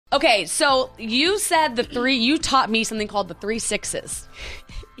Okay, so you said you taught me something called the 3 6s.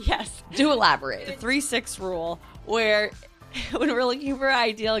 Yes. Do elaborate. The 3-6 rule, where when we're looking for an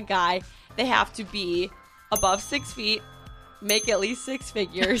ideal guy, they have to be above 6 feet, make at least 6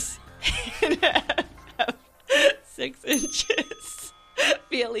 figures, and have 6 inches.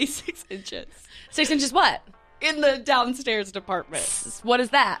 Be at least 6 inches. 6 inches what? In the downstairs department. What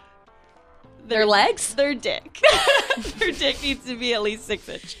is that? Their legs? Their dick. Their dick needs to be at least 6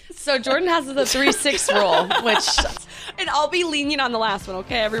 inches. So Jordan has the 3-6 rule, which... And I'll be lenient on the last one,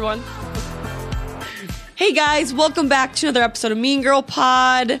 okay, everyone? Hey, guys. Welcome back to another episode of Mean Girl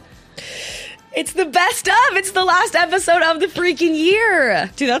Pod. It's the best of. It's the last episode of the freaking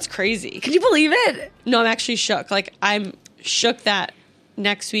year. Dude, that's crazy. Can you believe it? No, I'm actually shook. Like, I'm shook that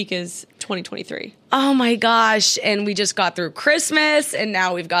next week is 2023. Oh my gosh. And we just got through Christmas and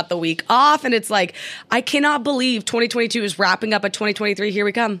now we've got the week off. And it's like, I cannot believe 2022 is wrapping up at 2023. Here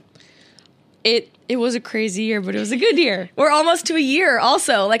we come. It was a crazy year, but it was a good year. We're almost to a year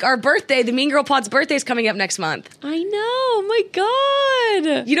also. Like our birthday, the Mean Girl Pod's birthday is coming up next month. I know. Oh my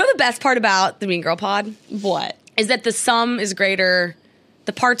God. You know the best part about the Mean Girl Pod? What? Is that the sum is greater,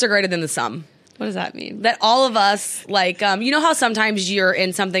 the parts are greater than the sum. What does that mean? That all of us, like, you know how sometimes you're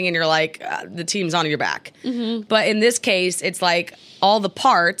in something and you're like, the team's on your back. Mm-hmm. But in this case, it's like all the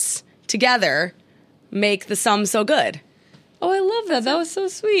parts together make the sum so good. Oh, I love that. That was so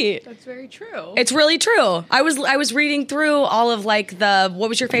sweet. That's very true. It's really true. I was reading through all of like what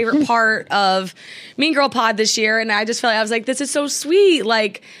was your favorite part of Mean Girl Pod this year, and I just felt like I was like, this is so sweet.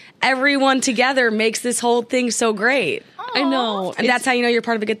 Like everyone together makes this whole thing so great. Aww. I know, and that's how you know you're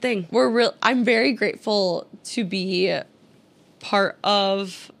part of a good thing. I'm very grateful to be part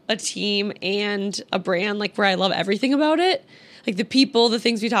of a team and a brand like where I love everything about it. Like the people, the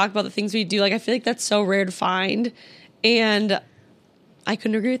things we talk about, the things we do. Like I feel like that's so rare to find. And I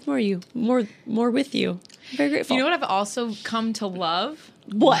couldn't agree with more with you. I'm very grateful. You know what I've also come to love?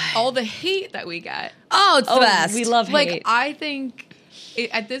 What? All the hate that we get. Oh, it's the best. We love hate. Like, I think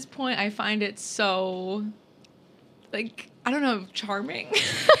at this point, I find it so, like, I don't know, charming.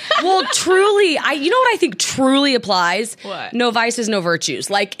 Well, truly, you know what I think truly applies? What? No vices, no virtues.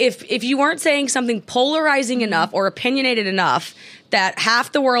 Like, if you weren't saying something polarizing enough or opinionated enough that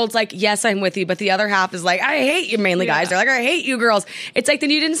half the world's like, yes, I'm with you, but the other half is like, I hate you, mainly guys. They're like, I hate you girls. It's like, then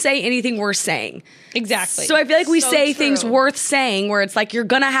you didn't say anything worth saying. Exactly. So I feel like we So say true. things worth saying where it's like, you're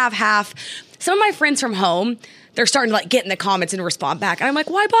going to have half. Some of my friends from home, they're starting to like get in the comments and respond back. And I'm like,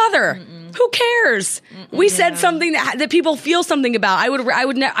 why bother? Who cares? We said something that people feel something about.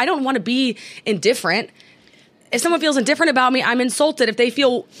 I don't want to be indifferent. If someone feels indifferent about me, I'm insulted. If they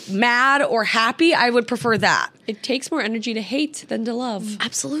feel mad or happy, I would prefer that. It takes more energy to hate than to love.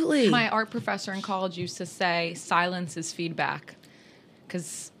 Absolutely. My art professor in college used to say, silence is feedback.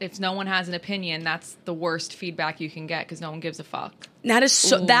 Because if no one has an opinion, that's the worst feedback you can get because no one gives a fuck. That is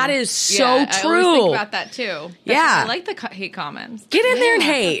so Yeah, true. I always think about that too. That's Yeah. why I like the hate comments. Get in there and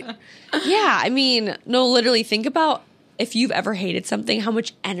hate. Yeah, I mean, no, literally think about if you've ever hated something, how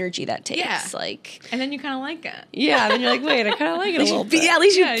much energy that takes. Yeah. Like, And then you kind of like it. yeah, then you're like, wait, I kind of like it a little bit. Yeah, at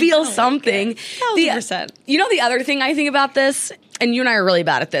least you Yeah, you feel kinda like something. 1000%. You know the other thing I think about this, and you and I are really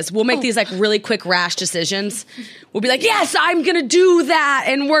bad at this. We'll make these like really quick rash decisions. We'll be like, yes, I'm gonna do that,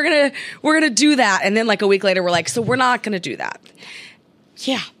 and we're gonna do that, and then like a week later, we're like, so we're not gonna do that.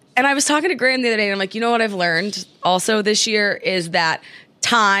 Yeah. And I was talking to Graham the other day, and I'm like, you know what I've learned also this year is that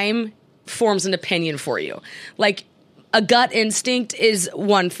time forms an opinion for you. Like, a gut instinct is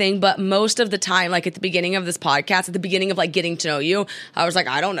one thing, but most of the time, like at the beginning of this podcast, at the beginning of like getting to know you, I was like,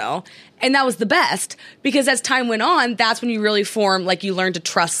 I don't know. And that was the best because as time went on, that's when you really form, like you learn to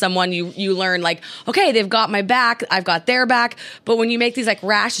trust someone. You learn like, okay, they've got my back, I've got their back. But when you make these like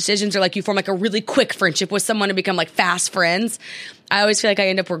rash decisions or like you form like a really quick friendship with someone and become like fast friends, I always feel like I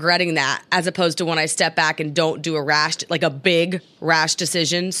end up regretting that as opposed to when I step back and don't do like a big rash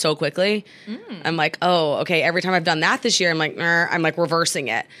decision so quickly. I'm like, oh, okay. Every time I've done that this year, I'm like reversing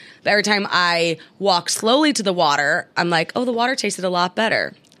it. But every time I walk slowly to the water, I'm like, oh, the water tasted a lot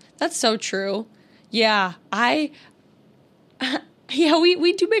better. That's so true. Yeah, we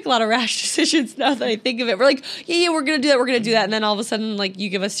do make a lot of rash decisions now that I think of it. We're like, yeah, we're going to do that. And then all of a sudden, like, you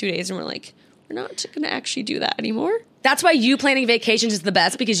give us 2 days and we're like, we're not going to actually do that anymore. That's why you planning vacations is the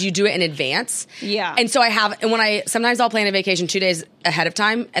best because you do it in advance. Yeah. And so sometimes I'll plan a vacation 2 days ahead of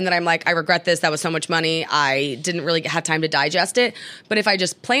time and then I'm like, I regret this. That was so much money. I didn't really have time to digest it. But if I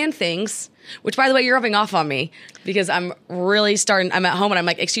just plan things, which by the way, you're rubbing off on me because I'm at home and I'm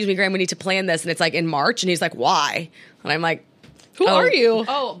like, excuse me, Graham, we need to plan this. And it's like in March and he's like, why? And I'm like, Who are you?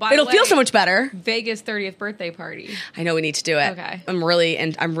 Oh, by It'll the feel way, so much better. Vegas 30th birthday party. I know we need to do it. Okay. I'm really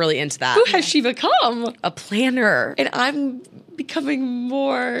into that. Who has she become? A planner. And I'm becoming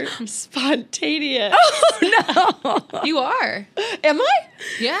more spontaneous. You are. Am I?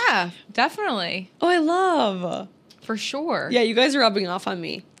 Yeah, definitely. Oh, I love. For sure. Yeah, you guys are rubbing off on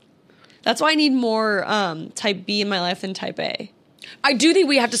me. That's why I need more type B in my life than type A. I do think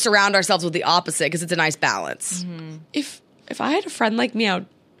we have to surround ourselves with the opposite because it's a nice balance. If I had a friend like me, I would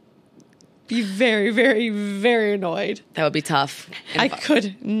be very, very, very annoyed. That would be tough. I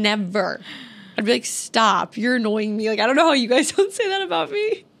could never. I'd be like, stop, you're annoying me. Like, I don't know how you guys don't say that about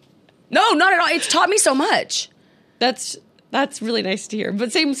me. No, not at all. It's taught me so much. That's really nice to hear.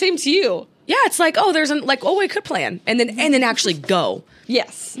 But same to you. Yeah, it's like, we could plan. And then actually go.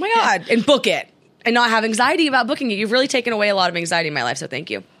 Yes. Oh my God. And book it. And not have anxiety about booking it. You've really taken away a lot of anxiety in my life, so thank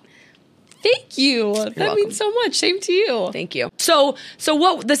you. Thank you. That welcome. means so much. Same to you. Thank you. So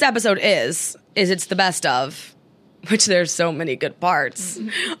what this episode is it's the best of, which there's so many good parts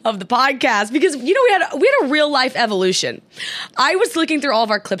of the podcast because we had a real life evolution. I was looking through all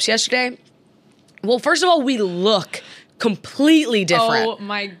of our clips yesterday. Well, first of all, we look completely different. Oh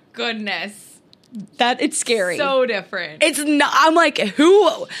my goodness. That it's scary. So different. It's not. I'm like,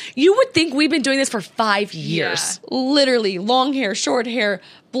 who? You would think we've been doing this for 5 years. Literally long hair, short hair,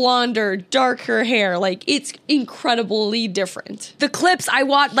 blonder, darker hair. Like, it's incredibly different. The clips I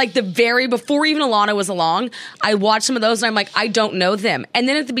watched, like before even Alana was along, I watched some of those and I'm like, I don't know them. And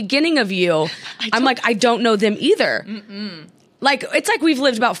then at the beginning of you, I'm like, I don't know them either. Like, it's like we've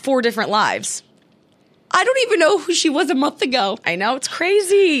lived about 4 different lives. I don't even know who she was a month ago. I know, it's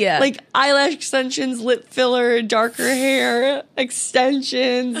crazy. Like, eyelash extensions, lip filler, darker hair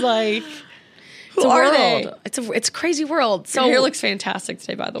extensions. Like, who it's a are world. they? It's a crazy world. So Your hair looks fantastic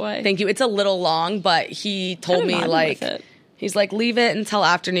today, by the way. thank you. It's a little long, but he told Kinda me vibing like, with it. he's like, leave it until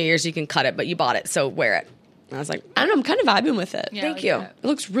after New Year's. You can cut it, but you bought it, so wear it. And I was like, I don't know. I'm kind of vibing with it. Yeah, thank like you. that. It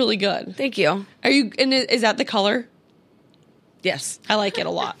looks really good. Thank you. Are you? And is that the color? Yes. I like it a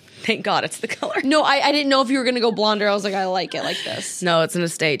lot. Thank God it's the color. No, I didn't know if you were gonna go blonder. I was like, I like it like this. No, it's in a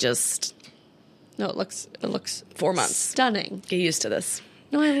stay. Just No, it looks 4 months. stunning. Get used to this.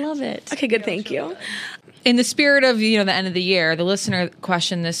 No, I love it. Okay, good. Thank you. In the spirit of, the end of the year, the listener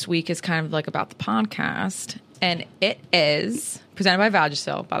question this week is kind of like about the podcast. And it is presented by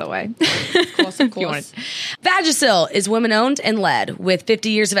Vagisil, by the way. Of course, of course. Vagisil is women-owned and led. With 50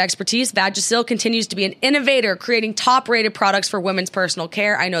 years of expertise, Vagisil continues to be an innovator, creating top-rated products for women's personal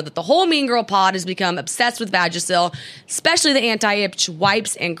care. I know that the whole Mean Girl pod has become obsessed with Vagisil, especially the anti-itch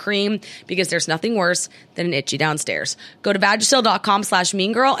wipes and cream, because there's nothing worse than an itchy downstairs. Go to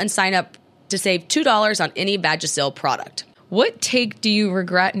Vagisil.com/meangirl and sign up to save $2 on any Vagisil product. What take do you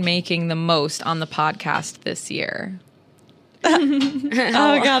regret making the most on the podcast this year?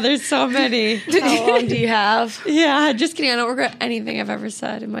 Oh God, there's so many. How long do you have? Yeah, just kidding. I don't regret anything I've ever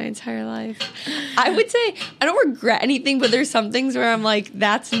said in my entire life. I would say I don't regret anything, but there's some things where I'm like,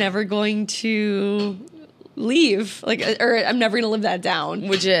 that's never going to leave. Like, or I'm never going to live that down.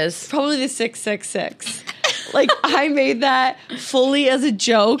 Which is? Probably the 666. Like, I made that fully as a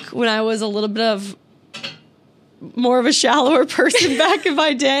joke when I was a little bit of more of a shallower person back in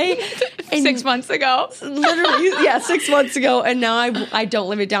my day. And 6 months ago. literally, yeah, 6 months ago. And now I don't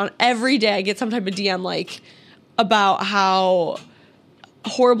live it down. Every day I get some type of DM like about how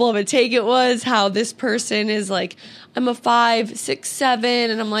horrible of a take it was, how this person is like, I'm a 5, 6,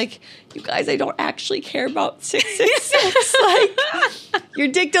 7, and I'm like, you guys, I don't actually care about 666. Like, your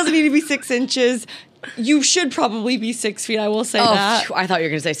dick doesn't need to be 6 inches. You should probably be 6 feet. I will say that. I thought you were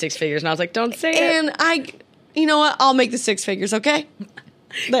going to say 6 figures, and I was like, don't say it. And you know what? I'll make the 6 figures. Okay.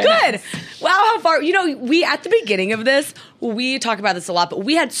 Good. Wow, how far. We, at the beginning of this, we talk about this a lot, but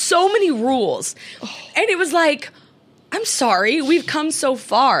we had so many rules. And it was like, I'm sorry, we've come so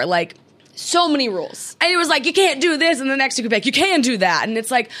far. Like, So many rules. and it was like, you can't do this. And the next you could be like, you can do that. And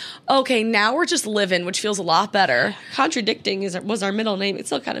it's like, okay, now we're just living, which feels a lot better. Contradicting was our middle name. It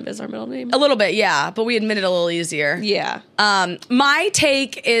still kind of is our middle name. A little bit, yeah. But we admit it a little easier. Yeah. My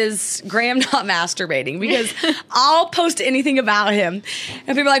take is Graham not masturbating because I'll post anything about him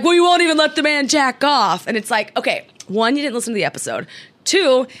and people are like, well, you won't even let the man jack off. And it's like, okay, 1, you didn't listen to the episode.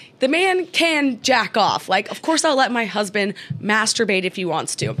 2, the man can jack off. Like, of course I'll let my husband masturbate if he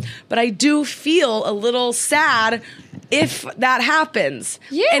wants to. But I do feel a little sad if that happens.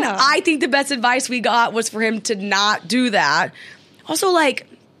 Yeah. And I think the best advice we got was for him to not do that. Also, like,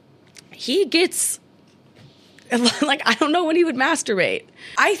 he gets... like, I don't know when he would masturbate.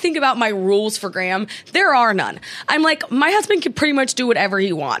 I think about my rules for Graham. There are none. I'm like, my husband can pretty much do whatever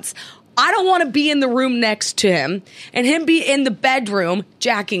he wants. I don't want to be in the room next to him and him be in the bedroom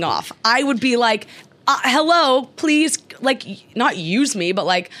jacking off. I would be like, hello, please, like, not use me, but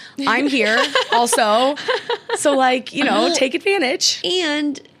like, I'm here also. So like, you know, take advantage.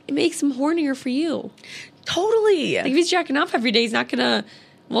 And it makes him hornier for you. Totally. Like if he's jacking off every day, he's not gonna.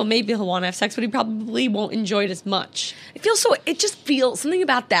 Well, maybe he'll want to have sex, but he probably won't enjoy it as much. It just feels something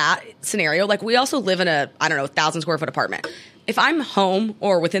about that scenario. Like we also live in a, I don't know, 1,000 square foot apartment. If I'm home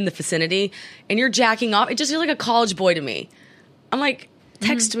or within the vicinity and you're jacking off, it just feels like a college boy to me. I'm like,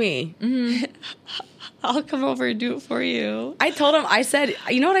 text me. I'll come over and do it for you. I told him, I said,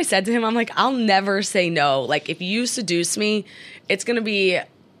 you know what I said to him? I'm like, I'll never say no. Like if you seduce me, it's going to be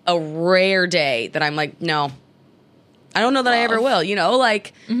a rare day that I'm like, no. I don't know that I ever will, you know,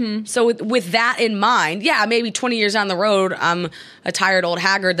 like, so with that in mind, yeah, maybe 20 years down the road, I'm a tired old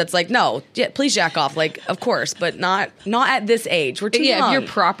haggard that's like, no, yeah, please jack off. Like, of course, but not at this age. We're too young. If you're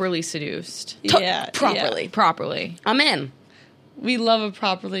properly seduced. Properly. Properly. I'm in. We love a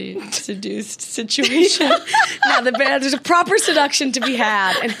properly seduced situation. Now, there's a proper seduction to be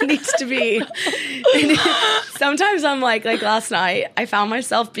had, and it needs to be. Sometimes I'm like last night, I found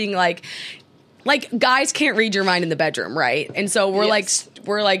myself being like, guys can't read your mind in the bedroom, right? And so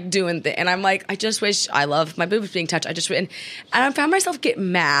we're doing and I'm like, I just wish, I love my boobs being touched. And I found myself get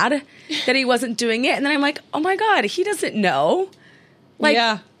mad that he wasn't doing it. And then I'm like, oh my God, he doesn't know.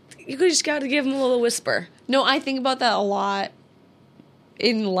 Like, you just got to give him a little whisper. No, I think about that a lot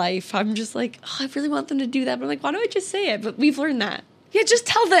in life. I'm just like, oh, I really want them to do that. But I'm like, why don't I just say it? But we've learned that. Yeah, just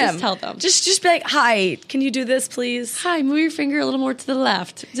tell them. Just tell them. Just be like, hi, can you do this, please? Hi, move your finger a little more to the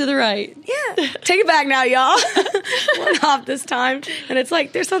left, to the right. Yeah. Take it back now, y'all. One off this time. And it's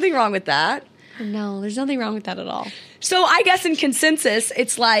like, there's nothing wrong with that. No, there's nothing wrong with that at all. So I guess in consensus,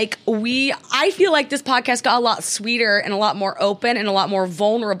 it's like I feel like this podcast got a lot sweeter and a lot more open and a lot more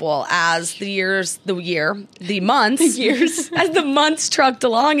vulnerable as as the months trucked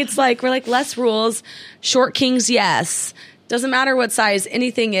along. It's like, we're like, less rules, short kings, yes. Doesn't matter what size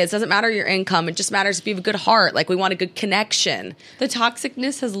anything is. Doesn't matter your income. It just matters if you have a good heart. Like, we want a good connection. The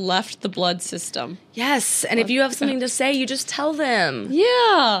toxicness has left the blood system. Yes. And if you have something to say, you just tell them.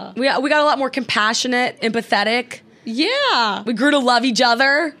 Yeah. We got a lot more compassionate, empathetic. Yeah. We grew to love each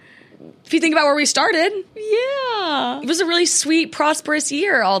other. If you think about where we started. Yeah. It was a really sweet, prosperous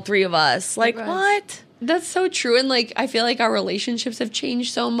year, all three of us. Like, what? That's so true. And, like, I feel like our relationships have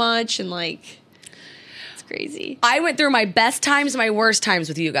changed so much. And, like, crazy. I went through my best times and my worst times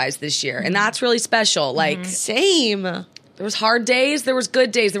with you guys this year, and that's really special. Like, same. There was hard days, there was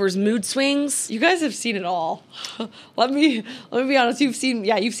good days, there was mood swings. You guys have seen it all. Let me be honest. You've seen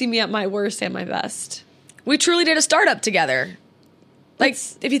me at my worst and my best. We truly did a startup together. Like,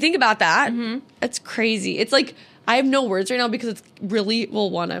 if you think about that, it's crazy. It's like I have no words right now because it's really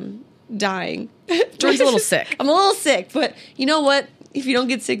I'm dying. Jordan's a little sick. I'm a little sick, but you know what? If you don't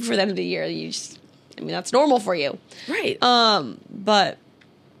get sick before the end of the year, that's normal for you. Right. But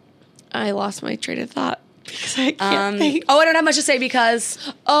I lost my train of thought because I can't think. I don't have much to say because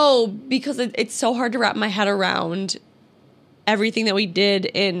it's so hard to wrap my head around everything that we did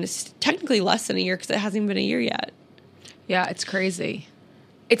in technically less than a year because it hasn't even been a year yet. Yeah, it's crazy.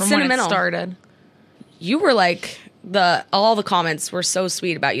 It's from sentimental. When it started. You were like, all the comments were so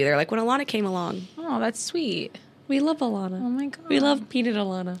sweet about you. They're like, when Alana came along. Oh, that's sweet. We love Alana. Oh my God. We love Peanut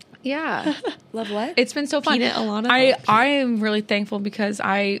Alana. Yeah. Love what? It's been so fun. Peanut Alana. I am really thankful because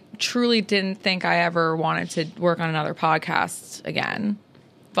I truly didn't think I ever wanted to work on another podcast again.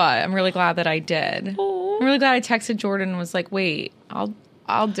 But I'm really glad that I did. Oh. I'm really glad I texted Jordan and was like, wait,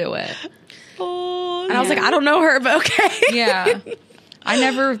 I'll do it. Oh, and I was like, I don't know her, but okay. Yeah. I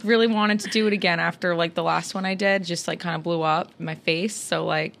never really wanted to do it again after like the last one I did, just like kind of blew up in my face. So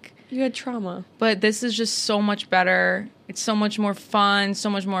like, you had trauma. But this is just so much better. It's so much more fun, so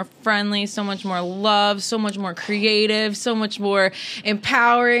much more friendly, so much more love, so much more creative, so much more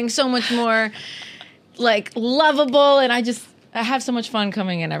empowering, so much more like lovable. And I have so much fun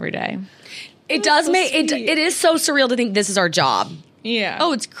coming in every day. It does make it is so surreal to think this is our job. Yeah.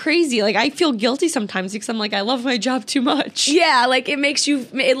 Oh, it's crazy. Like, I feel guilty sometimes because I'm like, I love my job too much. Yeah, like it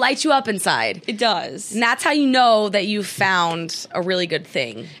lights you up inside. It does. And that's how you know that you found a really good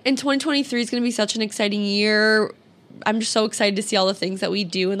thing. And 2023 is going to be such an exciting year. I'm just so excited to see all the things that we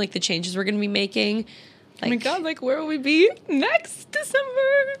do and like the changes we're going to be making. Like, oh my God, like where will we be next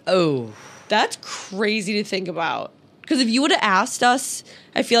December? Oh. That's crazy to think about. Because if you would have asked us,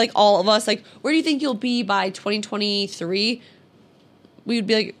 I feel like all of us, like, where do you think you'll be by 2023? We would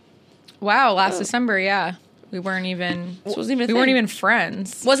be like, wow, last December, yeah. We weren't even. This wasn't even a we weren't thing. even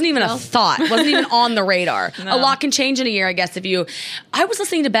friends. Wasn't even a thought. Wasn't even on the radar. A lot can change in a year, I guess. I was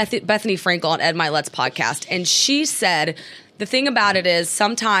listening to Bethany Frankel on Ed Milet's podcast, and she said the thing about it is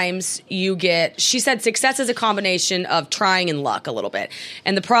sometimes she said success is a combination of trying and luck a little bit.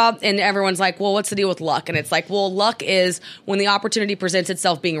 And and everyone's like, well, what's the deal with luck? And it's like, well, luck is when the opportunity presents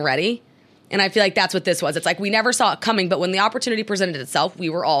itself, being ready. And I feel like that's what this was. It's like we never saw it coming, but when the opportunity presented itself, we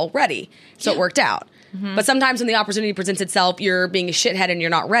were all ready. So it worked out. Mm-hmm. But sometimes when the opportunity presents itself, you're being a shithead and you're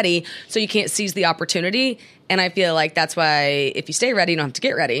not ready, so you can't seize the opportunity. And I feel like that's why if you stay ready, you don't have to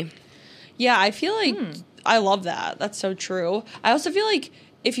get ready. Yeah, I feel like I love that. That's so true. I also feel like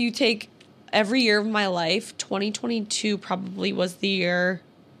if you take every year of my life, 2022 probably was the year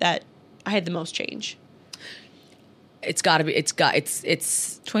that I had the most change. It's got to be. It's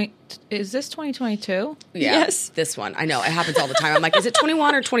 20, is this 2022? Yeah, Yes. this one. I know it happens all the time. I'm like, is it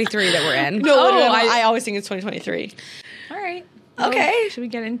 21 or 23 that we're in? No, I always think it's 2023. All right. Okay. Should we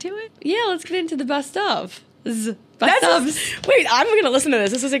get into it? Yeah, let's get into the best of. This is best ofs. Wait, I'm going to listen to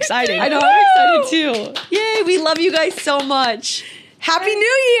this. This is exciting. I know, I'm excited too. Yay, we love you guys so much. Happy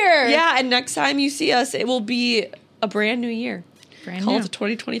New Year. Yeah, and next time you see us, it will be a brand new year. Brand Called new.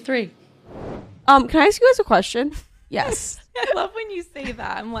 2023. Can I ask you guys a question? Yes. I love when you say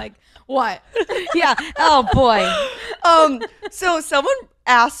that. I'm like, what? Yeah. Oh, boy. So someone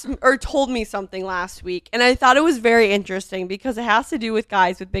asked or told me something last week, and I thought it was very interesting because it has to do with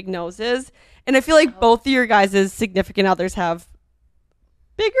guys with big noses. And I feel like both of your guys' significant others have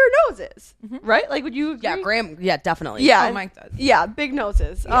bigger noses, right? Like, would you agree? Yeah, Graham. Yeah, definitely. Yeah. Oh, Mike does. Yeah, big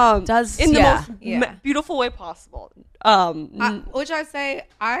noses. Does- in the yeah. most Yeah. beautiful way possible. Which I say,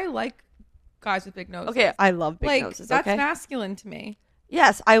 I like guys with big noses. Okay, I love big like, noses. that's Okay. masculine to me.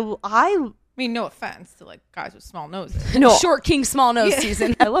 Yes, I I mean, no offense to like guys with small noses. no, Short king, small nose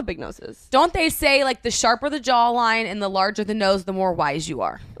season. I love big noses. Don't they say like the sharper the jawline and the larger the nose, the more wise you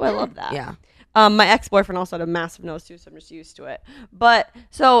are? Oh, I love that. Yeah. My ex-boyfriend also had a massive nose too, so I'm just used to it. But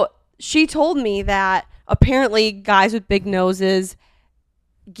so she told me that apparently guys with big noses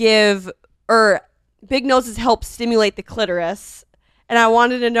big noses help stimulate the clitoris. And I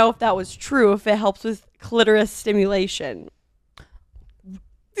wanted to know if that was true, if it helps with clitoris stimulation.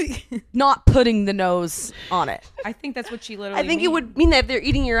 Not putting the nose on it. I think that's what she literally I think it means. would mean that if they're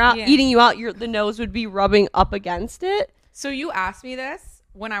eating you out, the nose would be rubbing up against it. So you asked me this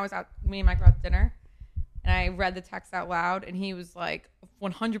when I was out, me and Mike were at dinner, and I read the text out loud, and he was like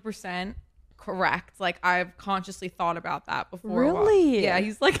 100% correct. Like, I've consciously thought about that before. Really? Yeah,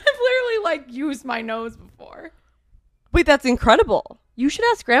 he's like, I've literally like used my nose before. Wait, that's incredible. You should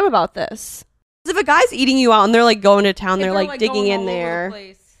ask Graham about this. If a guy's eating you out and they're like going to town, If they're like digging going in all over the there.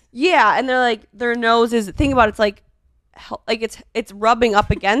 place. Yeah, and they're like their nose is. Think about it, it's like it's rubbing up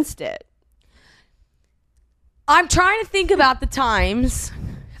against it. I'm trying to think about the times.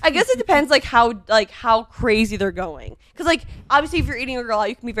 I guess it depends how crazy they're going. Because like obviously if you're eating a girl out,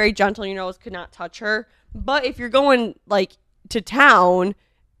 you can be very gentle. Your nose could not touch her. But if you're going like to town,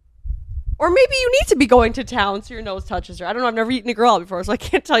 or maybe you need to be going to town so your nose touches her. I don't know. I've never eaten a girl out before, so I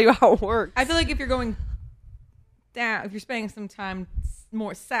can't tell you how it works. I feel like if you're going down, if you're spending some time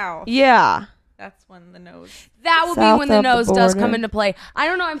more south, Yeah. that's when the nose. That would South be when the of the nose does come border. into play. I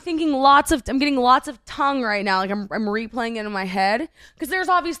don't know. I'm getting lots of tongue right now. Like I'm replaying it in my head because there's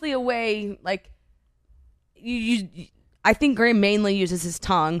obviously a way. Like I think Graham mainly uses his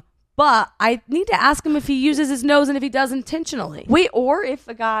tongue, but I need to ask him if he uses his nose and if he does intentionally. Wait, or if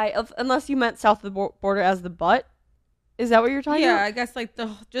a guy, unless you meant south of the border as the butt, is that what you're talking Yeah, about? I guess like the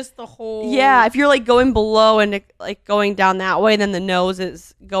whole. Yeah, if you're like going below and like going down that way, and then the nose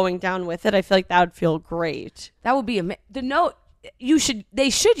is going down with it, I feel like that would feel great. That would be the note. They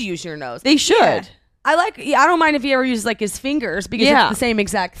should use your nose. They should. Yeah. I don't mind if he ever uses like his fingers because Yeah. it's the same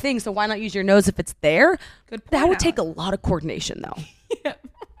exact thing. So why not use your nose if it's there? Good point, That would Alex. take a lot of coordination though.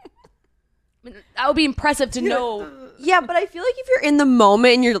 That would be impressive to know. Yeah, but I feel like if you're in the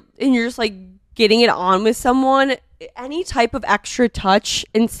moment and you're just like getting it on with someone, any type of extra touch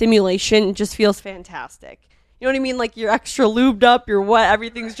and stimulation just feels fantastic. You know what I mean? Like you're extra lubed up, you're wet,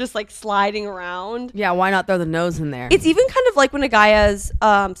 everything's just like sliding around. Yeah, why not throw the nose in there? It's even kind of like when a guy has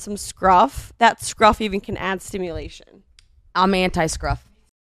some scruff. That scruff even can add stimulation. I'm anti-scruff.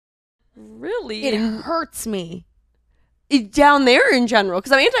 Really? It hurts me. Down there in general,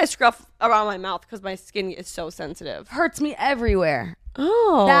 because I'm anti-scruff around my mouth because my skin is so sensitive. Hurts me everywhere.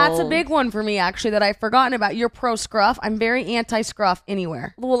 Oh. That's a big one for me, actually, that I've forgotten about. You're pro-scruff. I'm very anti-scruff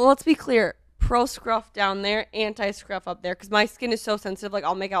anywhere. Well, let's be clear. Pro-scruff down there, anti-scruff up there, because my skin is so sensitive. Like,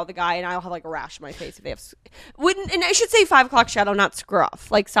 I'll make out with a guy, and I'll have, like, a rash on my face if they have... and I should say 5 o'clock shadow, not scruff.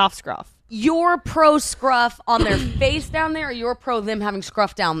 Like, soft scruff. you're pro scruff on their face down there, or you're pro them having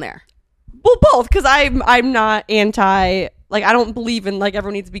scruff down there? Well, both, because I'm not anti. Like, I don't believe in, like,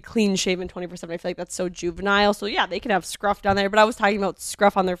 everyone needs to be clean shaven 24/7. I feel like that's so juvenile. So, yeah, they can have scruff down there. But I was talking about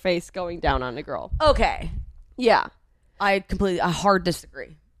scruff on their face going down on a girl. Okay. Yeah. I hard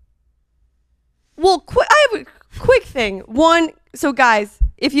disagree. Well, I have a quick thing. One, so guys,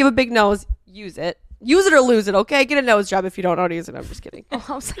 if you have a big nose, use it. Use it or lose it, okay? Get a nose job if you don't know how to use it. I'm just kidding. Oh,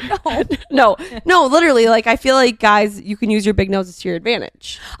 I was like, no. No, literally, like, I feel like, guys, you can use your big noses to your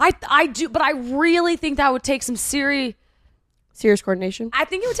advantage. I do, but I really think that would take some serious Coordination. I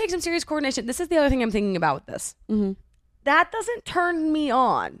think it would take some serious coordination. This is the other thing I'm thinking about with this. Mm-hmm. That doesn't turn me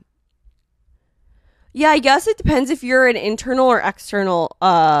on. Yeah, I guess it depends if you're an internal or external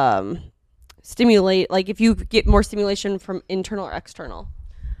stimulate. Like, if you get more stimulation from internal or external.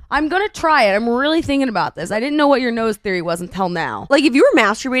 I'm going to try it. I'm really thinking about this. I didn't know what your nose theory was until now. Like, if you were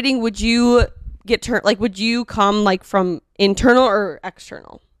masturbating, would you get would you come, like, from internal or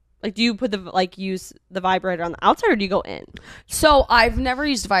external? Like, do you put use the vibrator on the outside, or do you go in? So, I've never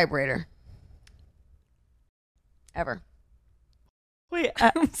used a vibrator. Ever. Wait,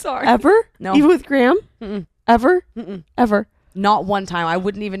 I'm sorry. ever? No. Even with Graham? Mm-mm. Ever? Mm-mm. Ever? Not one time. I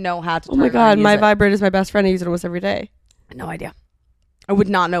wouldn't even know how to Oh my turn it on God, and my use it. vibrator is my best friend. I use it almost every day. No idea. I would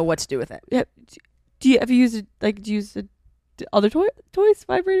not know what to do with it. Yeah. Do you ever use it? Like, do you use other toys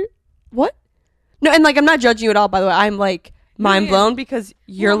vibrator? What? No, and like, I'm not judging you at all. By the way, I'm like mind blown because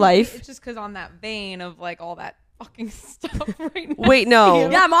your life. It's just because on that vein of like all that fucking stuff right now. Wait, no,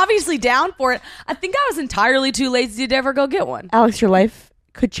 Yeah, I'm obviously down for it. I think I was entirely too lazy to ever go get one. Alex, your life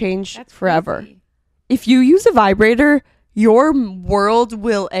could change That's forever crazy. if you use a vibrator. Your world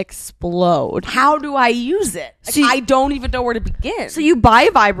will explode. How do I use it? Like, See- I don't even know where to begin. So you buy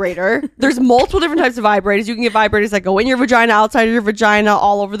a vibrator. There's multiple different types of vibrators. You can get vibrators that go in your vagina, outside of your vagina,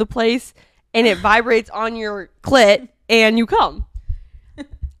 all over the place, and it vibrates on your clit, and you come.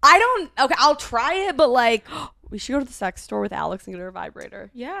 I don't. Okay, I'll try it, but like, We should go to the sex store with Alex and get her a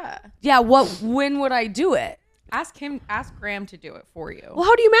vibrator. Yeah. yeah. When would I do it? Ask Graham to do it for you. Well,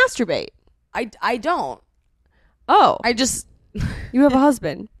 how do you masturbate? I don't. Oh, I just. you have a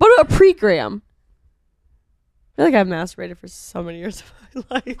husband. What about pre-Graham? I feel like I've masturbated for so many years of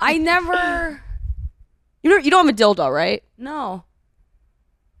my life. I never. You don't have a dildo, right? No.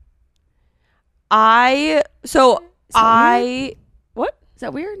 What? Is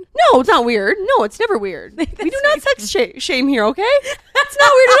that weird? No, it's not weird. No, it's never weird. We do not sex shame here, okay? That's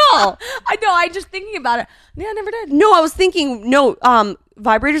not weird at all. I know. I just thinking about it. Yeah, I never did. No, I was thinking,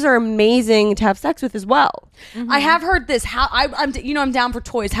 vibrators are amazing to have sex with as well. I have heard this. How I'm down for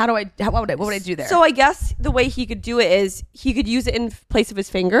toys. What would I do there? So I guess the way he could do it is he could use it in place of his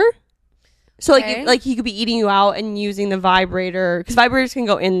finger. So Okay. like he could be eating you out and using the vibrator, because vibrators can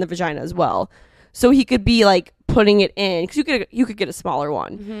go in the vagina as well. So he could be like putting it in, because you could get a smaller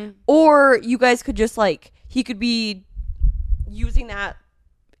one, or you guys could just he could be using that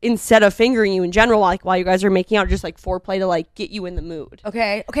instead of fingering you in general, like while you guys are making out, just like foreplay to like get you in the mood.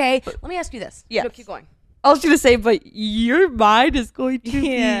 okay. Let me ask you this. Yes. No, keep going. I was gonna say, but your mind is going to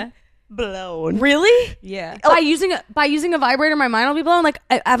Yeah. be blown. Really? Yeah. By using a vibrator, my mind will be blown. Like,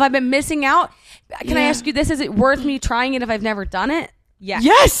 have I been missing out? Can I Yeah. ask you this? Is it worth me trying it if I've never done it? Yeah.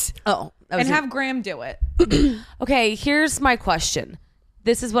 Yes. Oh, And have Graham do it. okay. Here's my question.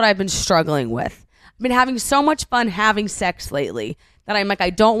 This is what I've been struggling with. I've been having so much fun having sex lately that I'm like,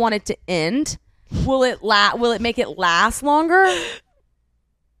 I don't want it to end. Will it make it last longer?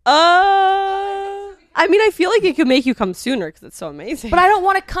 I mean, I feel like it could make you come sooner because it's so amazing. But I don't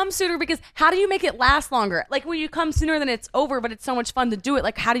want to come sooner, because how do you make it last longer? Like, when you come sooner, then it's over, but it's so much fun to do it.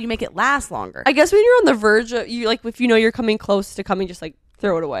 Like, how do you make it last longer? I guess when you're on the verge of, you like, if you know you're coming close to coming, just like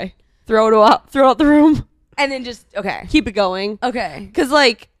throw it away, throw it out the room, And then just, okay. keep it going. Okay. Because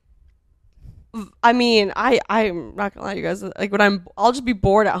like, I mean, I'm not gonna lie to you guys. Like when I'll just be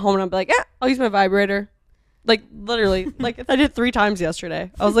bored at home and I'll be like, yeah, I'll use my vibrator. Like literally, like I did 3 times yesterday.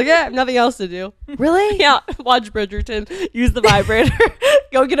 I was like, yeah, I have nothing else to do. Really? Yeah, watch Bridgerton, use the vibrator,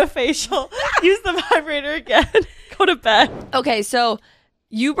 go get a facial, use the vibrator again, go to bed. Okay, so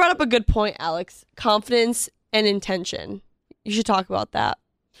you brought up a good point, Alex. Confidence and intention. You should talk about that.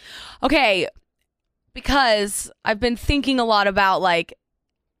 Okay. Because I've been thinking a lot about like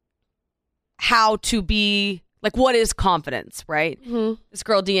how to be like, what is confidence, right? Mm-hmm. This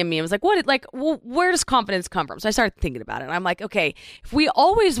girl DM'd me and was like, where does confidence come from? So I started thinking about it, and I'm like, okay, if we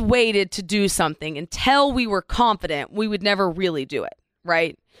always waited to do something until we were confident, we would never really do it,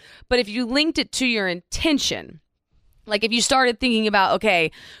 right? But if you linked it to your intention, like if you started thinking about,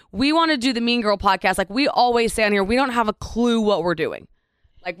 okay, we want to do the Mean Girl podcast, like we always say on here, we don't have a clue what we're doing.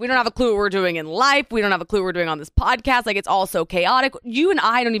 Like, we don't have a clue what we're doing in life. We don't have a clue what we're doing on this podcast. Like, it's all so chaotic. You and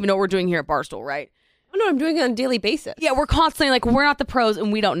I don't even know what we're doing here at Barstool, right? Oh, no, I'm doing it on a daily basis. Yeah, we're constantly like, we're not the pros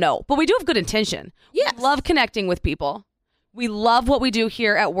and we don't know. But we do have good intention. Yes. We love connecting with people. We love what we do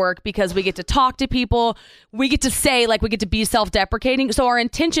here at work because we get to talk to people. We get to say, like, we get to be self-deprecating. So our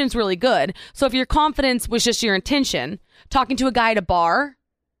intention's really good. So if your confidence was just your intention, talking to a guy at a bar,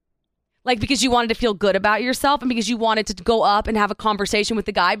 like, because you wanted to feel good about yourself and because you wanted to go up and have a conversation with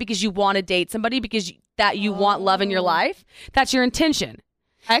the guy because you want to date somebody because that you want love in your life, that's your intention.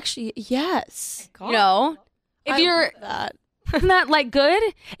 Actually, yes. You know, if you're that. isn't that like good?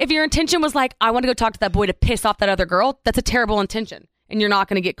 If your intention was like, I want to go talk to that boy to piss off that other girl, that's a terrible intention. And you're not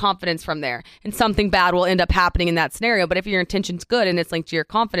going to get confidence from there. And something bad will end up happening in that scenario. But if your intention's good and it's linked to your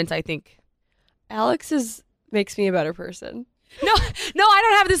confidence, I think. Alex makes me a better person. No, I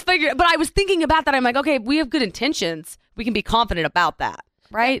don't have this figure. But I was thinking about that. I'm like, okay, we have good intentions. We can be confident about that.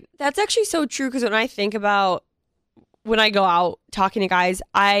 Right? That's actually so true because when I think about when I go out talking to guys,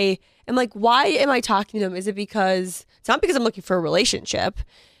 I am like, why am I talking to them? Is it because it's not because I'm looking for a relationship?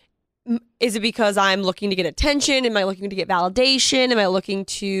 Is it because I'm looking to get attention? Am I looking to get validation? Am I looking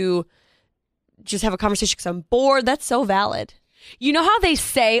to just have a conversation because I'm bored? That's so valid. You know how they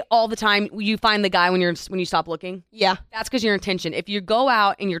say all the time you find the guy when you stop looking? Yeah. That's because your intention. If you go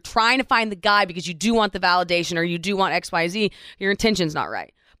out and you're trying to find the guy because you do want the validation or you do want XYZ, your intention's not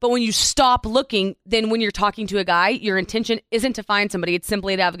right. But when you stop looking, then when you're talking to a guy, your intention isn't to find somebody. It's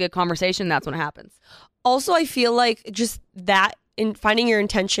simply to have a good conversation. That's when it happens. Also, I feel like just that in finding your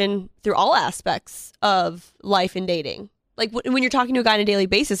intention through all aspects of life and dating. Like when you're talking to a guy on a daily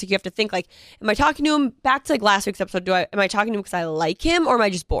basis, you have to think like, am I talking to him back to like last week's episode? Am I talking to him because I like him or am I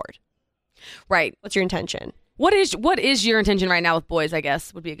just bored? Right. What's your intention? What is your intention right now with boys, I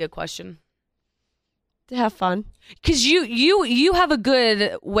guess, would be a good question. To have fun. Because you have a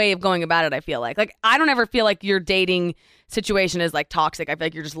good way of going about it, I feel like. Like, I don't ever feel like your dating situation is like toxic. I feel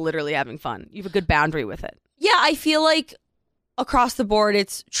like you're just literally having fun. You have a good boundary with it. Yeah, I feel like across the board,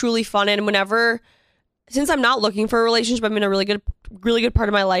 it's truly fun. And since I'm not looking for a relationship, I'm in a really good part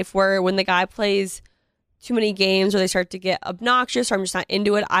of my life where when the guy plays too many games or they start to get obnoxious or I'm just not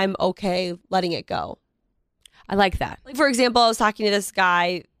into it, I'm okay letting it go. I like that. Like, for example, I was talking to this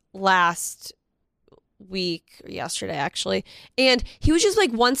guy last week or yesterday actually, and he was just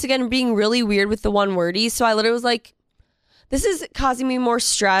like once again being really weird with the one wordies. So I literally was like, this is causing me more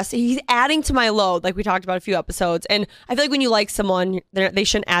stress. He's adding to my load, like we talked about a few episodes. And I feel like when you like someone, they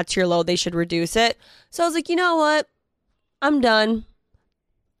shouldn't add to your load. They should reduce it. So I was like, you know what? I'm done.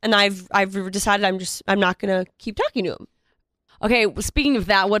 And I've decided I'm not gonna keep talking to him. Okay, speaking of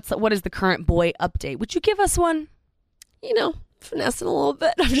that, what is the current boy update? Would you give us one? You know, finessing a little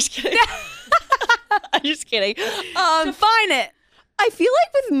bit. I'm just kidding. I'm just kidding. Define it. I feel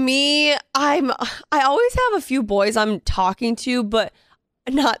like with me, I always have a few boys I'm talking to, but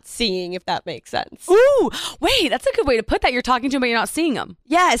not seeing, if that makes sense. Ooh, wait, that's a good way to put that. You're talking to them, but you're not seeing them.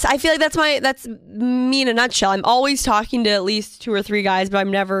 Yes, I feel like that's me in a nutshell. I'm always talking to at least 2 or 3 guys, but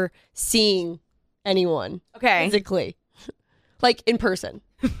I'm never seeing anyone physically, like in person.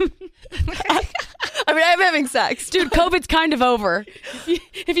 I mean, I'm having sex. Dude, COVID's kind of over.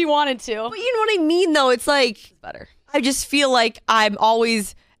 If you wanted to. But you know what I mean, though? It's like, It's better. I just feel like I'm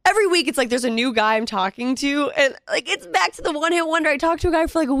always, every week it's like there's a new guy I'm talking to. And like it's back to the one hit wonder. I talk to a guy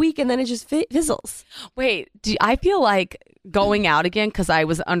for like a week and then it just fizzles. Wait, I feel like going out again because I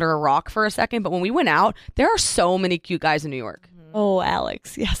was under a rock for a second. But when we went out, there are so many cute guys in New York. Oh,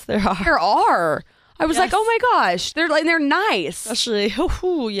 Alex. Yes, there are. There are. I was like, Yes. oh my gosh, they're nice. Especially,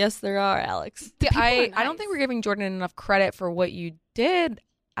 yes, there are, Alex. See, I are don't think we're giving Jordan enough credit for what you did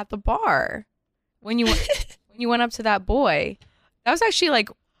at the bar when you went up to that boy. That was actually like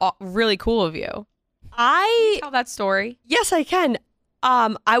really cool of you. Tell that story. Yes, I can.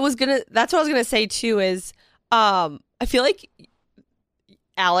 That's what I was gonna say too is, I feel like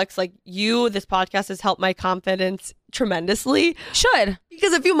Alex, like this podcast has helped my confidence tremendously. Should.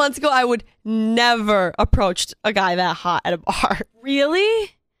 Because a few months ago, I would never approached a guy that hot at a bar.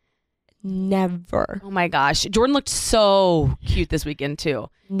 Really? Never. Oh my gosh. Jordan looked so cute this weekend too.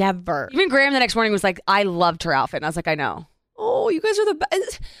 Never. Even Graham the next morning was like, I loved her outfit. And I was like, I know. Oh, you guys are the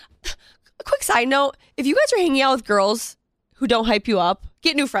best. A quick side note, if you guys are hanging out with girls who don't hype you up,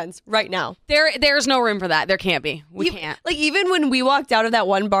 get new friends right now. There's no room for that. There can't be. We can't. Like, even when we walked out of that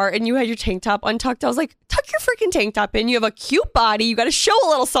one bar and you had your tank top untucked, I was like, tuck your freaking tank top in. You have a cute body. You got to show a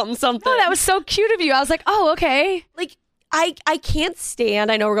little something, something. Oh, that was so cute of you. I was like, oh, okay. Like, I can't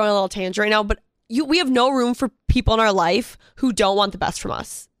stand, I know we're going on a little tangent right now, but we have no room for people in our life who don't want the best from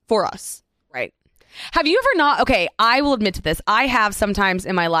us, for us. Right. Have you ever not? Okay, I will admit to this. I have sometimes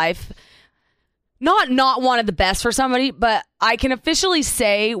in my life not wanted the best for somebody, but I can officially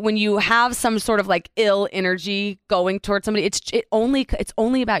say when you have some sort of like ill energy going towards somebody, it's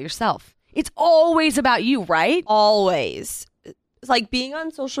only about yourself. It's always about you, right? Always. It's like being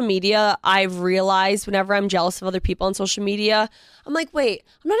on social media, I've realized whenever I'm jealous of other people on social media, I'm like, wait,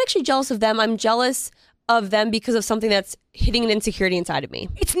 I'm not actually jealous of them. I'm jealous of them because of something that's hitting an insecurity inside of me.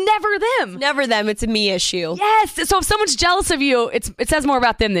 It's never them. Never them. It's a me issue. Yes. So if someone's jealous of you, it says more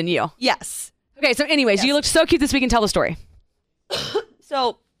about them than you. Yes. Okay, so anyways, you looked so cute this week, and tell the story.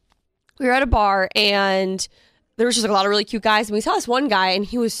 So we were at a bar, and there was just like a lot of really cute guys, and we saw this one guy, and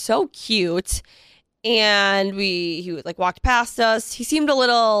he was so cute, and he like walked past us. He seemed a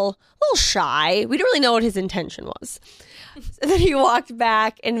little shy. We didn't really know what his intention was. And then he walked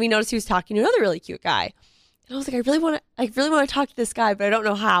back, and we noticed he was talking to another really cute guy. And I was like, I really want to talk to this guy, but I don't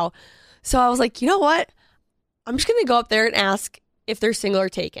know how. So I was like, you know what? I'm just gonna go up there and ask if they're single or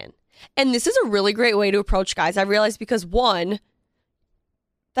taken. And this is a really great way to approach guys, I realized, because one,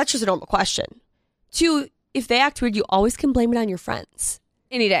 that's just a normal question. Two, if they act weird, you always can blame it on your friends.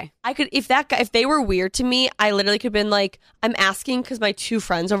 Any day. I could, if they were weird to me, I literally could have been like, I'm asking because my two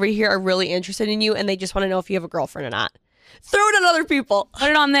friends over here are really interested in you and they just want to know if you have a girlfriend or not. Throw it on other people. Put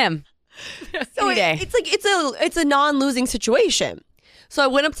it on them. So Any day. It's like it's a non-losing situation. So I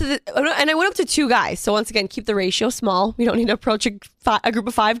went up to two guys. So once again, keep the ratio small. We don't need to approach a group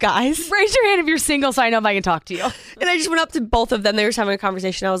of 5 guys. Raise your hand if you're single so I know if I can talk to you. And I just went up to both of them. They were just having a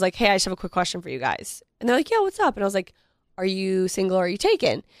conversation. I was like, hey, I just have a quick question for you guys. And they're like, yeah, what's up? And I was like, are you single or are you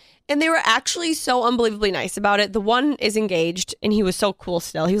taken? And they were actually so unbelievably nice about it. The one is engaged and he was so cool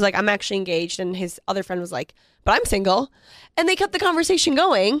still. He was like, I'm actually engaged. And his other friend was like, but I'm single. And they kept the conversation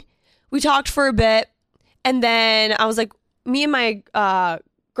going. We talked for a bit. And then I was like, me and my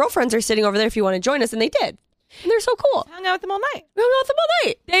girlfriends are sitting over there if you want to join us. And they did. And they're so cool. Hung out with them all night. We hung out with them all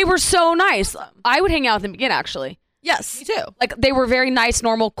night. They were so nice. I would hang out with them again, actually. Yes. Me too. Like, they were very nice,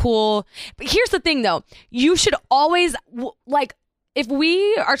 normal, cool. But here's the thing, though. You should always, like, if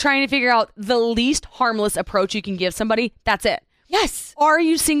we are trying to figure out the least harmless approach you can give somebody, that's it. Yes. Are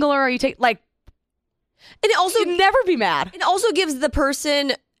you single or are you like, And it also you'd never be mad. It also gives the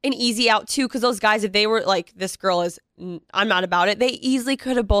person an easy out too, because those guys, if they were like, this girl is, I'm not about it, they easily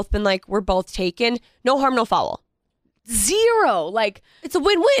could have both been like, we're both taken. No harm, no foul. Zero. Like, It's a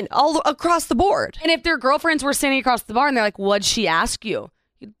win-win all across the board. and if their girlfriends were standing across the bar and they're like, what'd she ask you?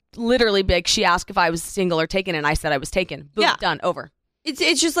 You'd literally be like, she asked if I was single or taken, and I said I was taken. Boom, Yeah. done, over.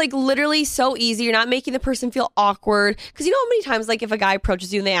 It's just like literally so easy. You're not making the person feel awkward. Because you know how many times like if a guy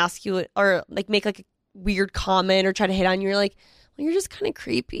approaches you and they ask you or like make like a weird comment or try to hit on you, you're like, well, you're just kind of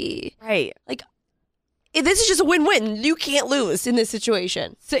creepy. Right. Like, this is just a win-win. You can't lose in this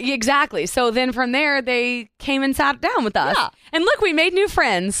situation. So, exactly. So then from there, they came and sat down with us. Yeah. And look, we made new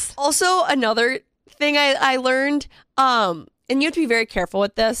friends. Also, another thing I learned, and you have to be very careful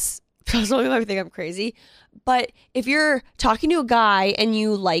with this. Some people might think I'm crazy, but if you're talking to a guy and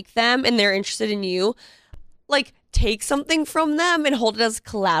you like them and they're interested in you, like take something from them and hold it as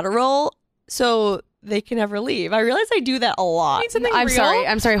collateral so they can never leave. I realize I do that a lot. I'm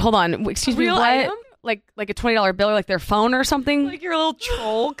sorry. Hold on. Excuse me. Real What? item? Like a $20 bill or like their phone or something? Like you're a little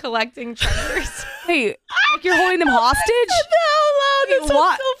troll collecting treasures. Wait, like you're holding them hostage? Wait, That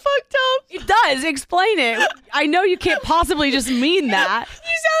what? so fucked up. It does. Explain it. I know you can't possibly just mean that. You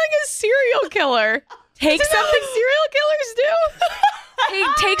sound like a serial killer. Take Isn't that something. what serial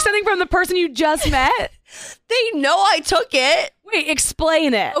killers do? Take something from the person you just met. They know I took it. Wait,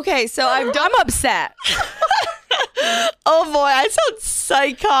 explain it. Okay, so I've done. I'm upset. Oh boy, I sound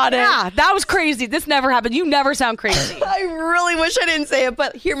psychotic. Yeah, that was crazy. This never happened. You never sound crazy. I really wish I didn't say it,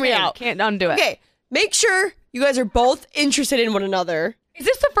 but hear me out. Can't undo it. Okay, make sure you guys are both interested in one another. Is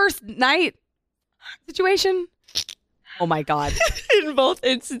this the first night situation? Oh my God. In both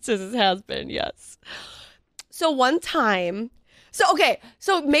instances, it has been, yes. So one time,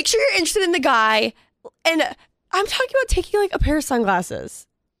 so make sure you're interested in the guy, and I'm talking about taking like a pair of sunglasses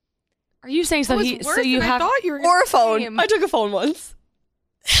Are you saying so? It's worse So you than have I thought you were or a phone. Same. I took a phone once.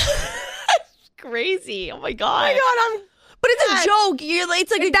 Crazy! Oh my god! But it's a joke.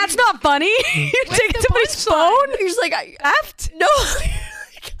 It's like That's not funny. You take somebody's phone. You're just like theft. No.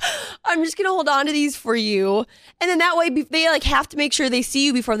 I'm just gonna hold on to these for you, and then that way they like have to make sure they see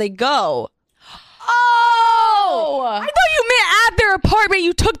you before they go. Oh! I thought you meant at their apartment.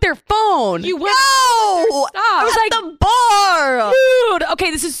 You took their phone. You went. No, I was like- at the bar. Dude.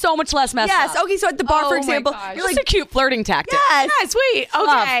 Okay, this is so much less messed Yes. up. Okay. So at the bar, Oh for my example, gosh. you're It's like, a cute flirting tactic. yes. Yeah, sweet.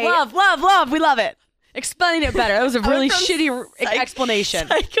 Okay. Love. We love it. Explain it better. That was a really from shitty explanation.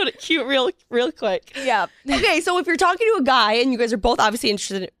 I got it cute real quick. Yeah. Okay, so if you're talking to a guy and you guys are both obviously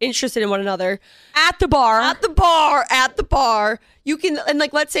interested in one another at the bar, you can, and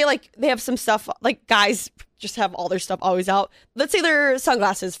like let's say like they have some stuff, like guys just have all their stuff always out. Let's say their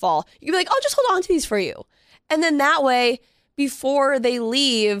sunglasses fall. You can be like, I'll just hold on to these for you. And then that way, before they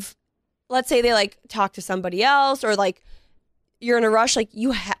leave, let's say they like talk to somebody else or like you're in a rush, like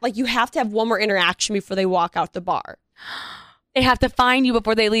you have to have one more interaction before they walk out the bar. They have to find you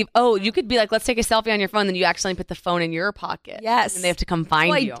before they leave. Oh, you could be like, let's take a selfie on your phone. Then you accidentally put the phone in your pocket. Yes. And they have to come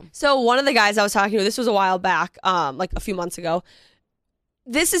find you. So one of the guys I was talking to, this was a while back, like a few months ago.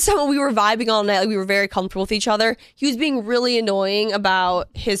 This is someone we were vibing all night. Like we were very comfortable with each other. He was being really annoying about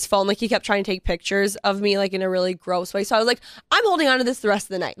his phone. Like he kept trying to take pictures of me like in a really gross way. So I was like, I'm holding on to this the rest of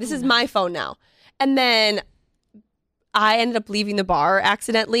the night. This is my phone now. And then I ended up leaving the bar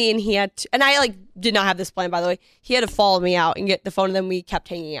accidentally, and he had to, and I like did not have this plan, by the way. He had to follow me out and get the phone, and then we kept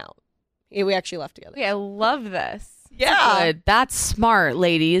hanging out. We actually left together. Okay, I love this. Yeah. Good. That's smart,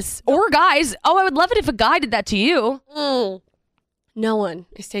 ladies. Or guys. Oh, I would love it if a guy did that to you. No one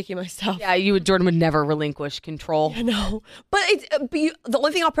is taking my stuff. Yeah, Jordan would never relinquish control. I know. But the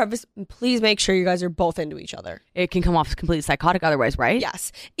only thing I'll preface, please make sure you guys are both into each other. It can come off completely psychotic otherwise, right?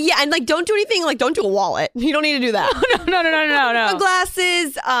 Yes. Yeah, and like don't do anything, like don't do a wallet. You don't need to do that. No.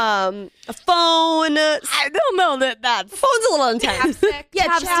 Sunglasses, a phone. I don't know that's... Phone's a little intense. Chapstick.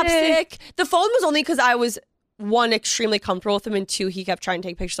 Yeah, chapstick. The phone was only because I was, one, extremely comfortable with him, and two, he kept trying to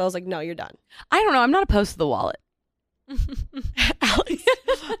take pictures. So I was like, no, you're done. I don't know. I'm not opposed to the wallet.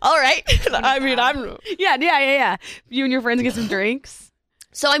 All right. I mean, I'm... Yeah. You and your friends get some drinks.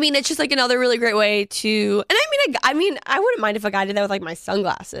 So, I mean, it's just like another really great way to... And I mean, I wouldn't mind if a guy did that with like my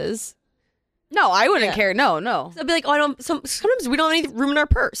sunglasses. No, I wouldn't Yeah. care. No. So I'd be like, oh, sometimes we don't have any room in our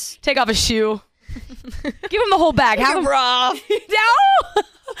purse. Take off a shoe. Give him the whole bag. Have him bra. No!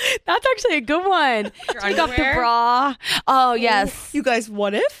 That's actually a good one. Take off the bra. Oh, yes. You guys,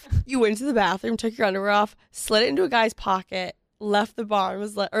 what if you went to the bathroom, took your underwear off, slid it into a guy's pocket, left the bar, and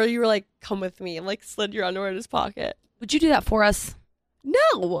was like, or you were like, come with me, and like slid your underwear in his pocket? Would you do that for us?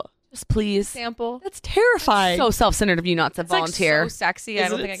 No. Just please. Sample. That's terrifying. So self-centered of you not to It's like volunteer. so sexy. I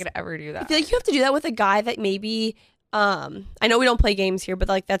Is don't it? think I could ever do I that. feel like you have to do that with a guy that maybe, I know we don't play games here, but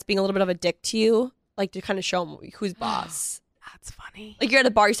like that's being a little bit of a dick to you, like to kind of show him who's boss. That's funny. Like you're at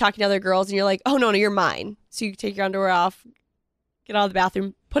a bar, you're talking to other girls, and you're like, oh no, you're mine. So you take your underwear off, get out of the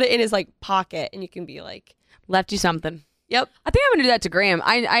bathroom, put it in his like pocket, and you can be like, Left you something. yep. I think I'm going to do that to Graham.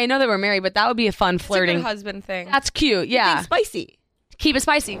 I know that we're married, but that would be a fun It's a flirting. good husband thing. That's cute. Yeah. Being spicy. Keep it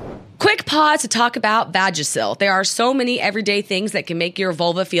spicy. Quick pause to talk about Vagisil. There are so many everyday things that can make your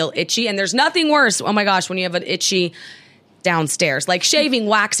vulva feel itchy, and there's nothing worse, oh my gosh, when you have an itchy downstairs, like shaving,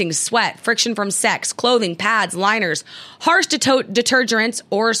 waxing, sweat, friction from sex, clothing, pads, liners, harsh detergents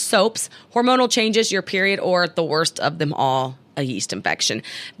or soaps, hormonal changes, your period, or the worst of them all, a yeast infection.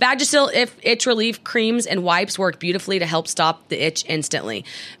 Vagisil itch relief creams and wipes work beautifully to help stop the itch instantly.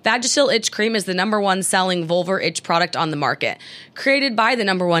 Vagisil itch cream is the #1 selling vulvar itch product on the market. Created by the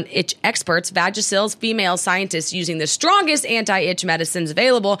 #1 itch experts, Vagisil's female scientists using the strongest anti-itch medicines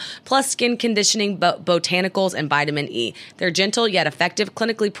available, plus skin conditioning botanicals and vitamin E. They're gentle yet effective,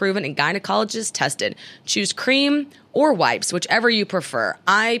 clinically proven, and gynecologist tested. Choose cream or wipes, whichever you prefer.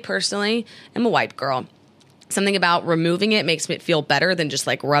 I personally am a wipe girl. Something about removing it makes it feel better than just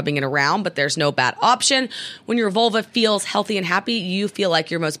like rubbing it around, but there's no bad option. When your vulva feels healthy and happy, you feel like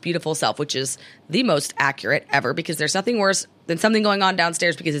your most beautiful self, which is the most accurate ever, because there's nothing worse than something going on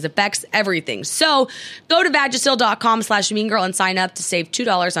downstairs, because it affects everything. So go to Vagisil.com/meangirl and sign up to save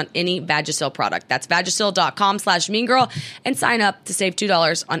 $2 on any Vagisil product. That's Vagisil.com/meangirl and sign up to save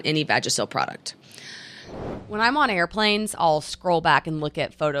 $2 on any Vagisil product. When I'm on airplanes, I'll scroll back and look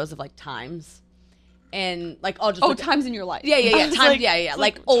at photos of like times. And like I'll just look at, times in your life. yeah I was times, like- yeah it's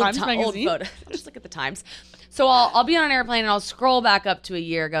like old Times old magazine? photos. I'll just look at the times. So I'll be on an airplane and I'll scroll back up to a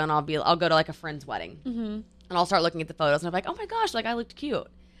year ago and I'll go to like a friend's wedding and I'll start looking at the photos and I'm like, oh my gosh, like I looked cute,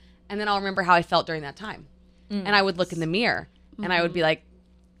 and then I'll remember how I felt during that time, and I would look in the mirror and I would be like,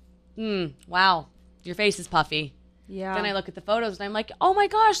 wow, your face is puffy. Yeah. Then I look at the photos and I'm like, oh my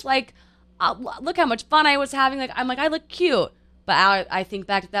gosh, like look how much fun I was having. Like I'm like, I look cute, but I think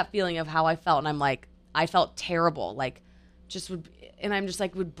back to that feeling of how I felt and I'm like, I felt terrible, like and I'm just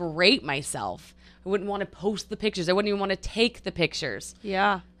like would berate myself. I wouldn't want to post the pictures. I wouldn't even want to take the pictures.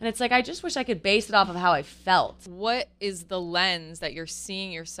 Yeah. And it's like, I just wish I could base it off of how I felt. What is the lens that you're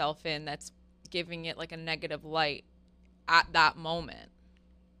seeing yourself in that's giving it like a negative light at that moment?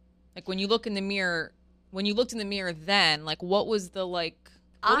 Like when you look in the mirror, when you looked in the mirror then, like what was the like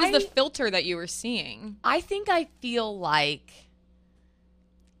What was I- the filter that you were seeing? I think I feel like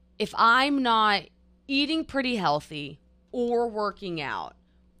if I'm not eating pretty healthy or working out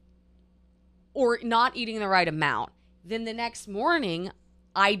or not eating the right amount, then the next morning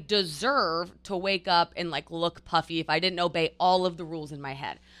I deserve to wake up and like look puffy if I didn't obey all of the rules in my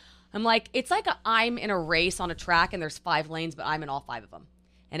head. I'm like, it's like I'm in a race on a track and there's 5 lanes, but I'm in all 5 of them.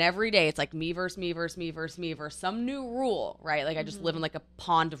 And every day it's like me versus me versus me versus me versus some new rule, right? Like I just live in like a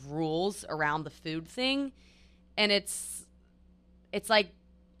pond of rules around the food thing. And it's like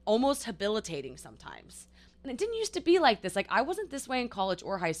almost habilitating sometimes. And it didn't used to be like this. Like I wasn't this way in college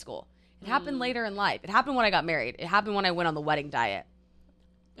or high school. It happened later in life. It happened when I got married. It happened when I went on the wedding diet.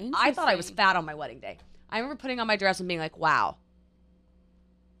 I thought I was fat on my wedding day. I remember putting on my dress and being like, wow,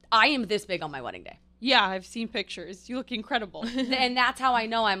 I am this big on my wedding day. Yeah, I've seen pictures. You look incredible. And that's how I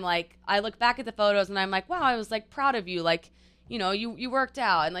know I'm like, I look back at the photos and I'm like, wow, I was like proud of you. Like, you know, you worked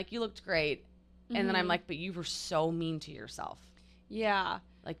out and like you looked great. And then I'm like, but you were so mean to yourself. Yeah.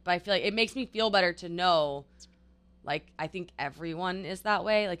 Like, but I feel like it makes me feel better to know, like, I think everyone is that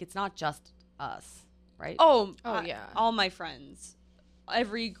way. Like, it's not just us, right? Yeah. All my friends,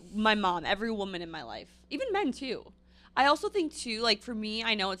 my mom, every woman in my life, even men too. I also think too, like for me,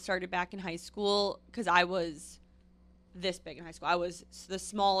 I know it started back in high school because I was this big in high school. I was the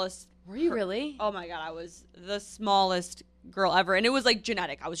smallest. Were you really? Oh my God, I was the smallest girl ever. And it was like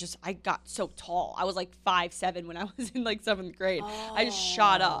genetic. I got so tall. I was like 5'7" when I was in like 7th grade. I just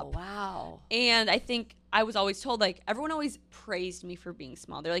shot up. Wow. And I think I was always told, like, everyone always praised me for being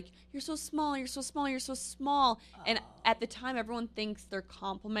small. They're like, you're so small, you're so small, you're so small. And at the time, everyone thinks they're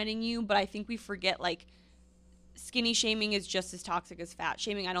complimenting you, but I think we forget, like, skinny shaming is just as toxic as fat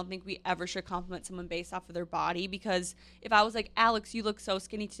shaming. I don't think we ever should compliment someone based off of their body, because if I was like, Alex, you look so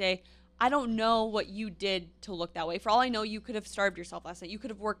skinny today, I don't know what you did to look that way. For all I know, you could have starved yourself last night. You could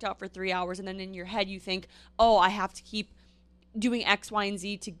have worked out for 3 hours, and then in your head you think, oh, I have to keep doing X, Y, and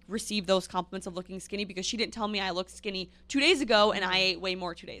Z to receive those compliments of looking skinny because she didn't tell me I looked skinny 2 days ago and I ate way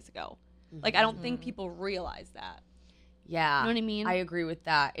more 2 days ago. Like, I don't think people realize that. Yeah. You know what I mean? I agree with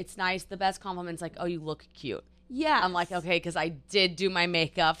that. It's nice. The best compliment's like, oh, you look cute. Yeah. I'm like, okay, because I did do my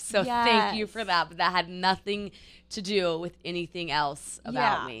makeup, so Yes. thank you for that. But that had nothing to do with anything else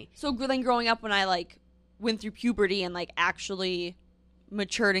about me. So then growing up, when I like went through puberty and like actually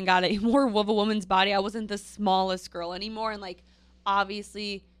matured and got a more of a woman's body, I wasn't the smallest girl anymore. And like,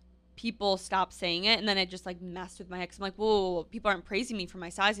 obviously people stopped saying it, and then it just like messed with my head. 'Cause I'm like, whoa, people aren't praising me for my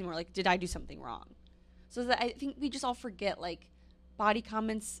size anymore. Like, did I do something wrong? So that I think we just all forget, like, body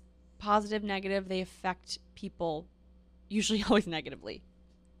comments, positive, negative, they affect people usually always negatively.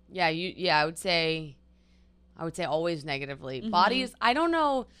 Yeah, I would say always negatively. Bodies, I don't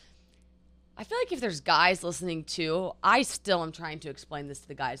know. I feel like if there's guys listening too, I still am trying to explain this to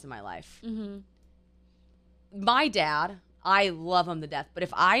the guys in my life. My dad, I love him to death, but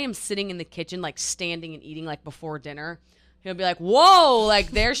if I am sitting in the kitchen, like standing and eating like before dinner, he'll be like, whoa,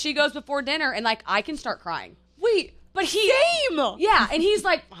 like there she goes before dinner. And like I can start crying. Wait, But same. Yeah, and he's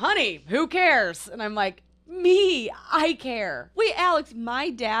like, honey, who cares? And I'm like, me, I care. wait, Alex, my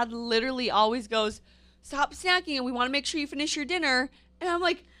dad literally always goes, stop snacking and we want to make sure you finish your dinner. And I'm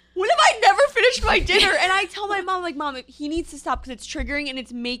like, what if I never finished my dinner? And I tell my mom, like, Mom, he needs to stop because it's triggering and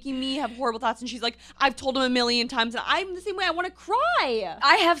it's making me have horrible thoughts. And she's like, I've told him a million times, and I'm the same way. I want to cry.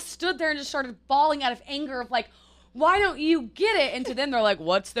 I have stood there and just started bawling out of anger of like, why don't you get it? And to them, they're like,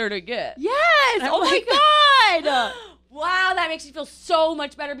 what's there to get? Yes. I'm Oh like, my God. Wow, that makes me feel so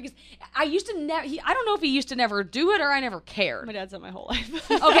much better because I used to never, I don't know if he used to never do it or I never cared. My dad's done my whole life.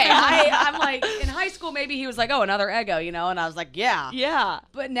 Okay, I'm like, in high school, maybe he was like, oh, another Eggo, you know? And I was like, yeah. Yeah.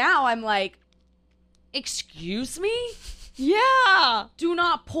 But now I'm like, excuse me? Yeah. Do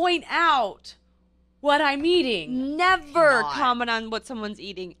not point out what I'm eating. Never Cannot. comment on what someone's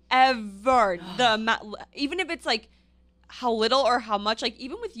eating. Ever. The amount, even if it's like how little or how much, like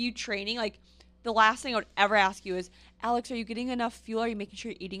even with you training, like the last thing I would ever ask you is, Alex, are you getting enough fuel? Are you making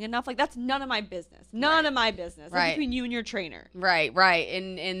sure you're eating enough? Like, that's none of my business. None of my business. That's Right. between you and your trainer. Right.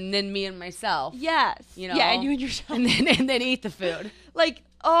 And then me and myself. Yes. You know? Yeah, and you and yourself. And then eat the food. Like,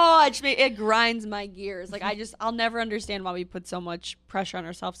 oh, it grinds my gears. Like, I'll never understand why we put so much pressure on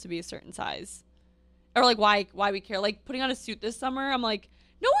ourselves to be a certain size. Or, like, why we care. Like, putting on a suit this summer, I'm like,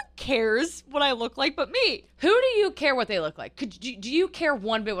 no one cares what I look like but me. Who do you care what they look like? Do you care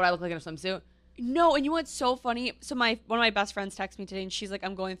one bit what I look like in a swimsuit? No, and you know what's so funny? So one of my best friends texted me today, and she's like,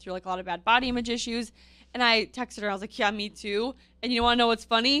 I'm going through like a lot of bad body image issues. And I texted her, I was like, yeah, me too. And you want to know what's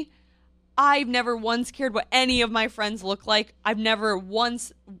funny? I've never once cared what any of my friends look like. I've never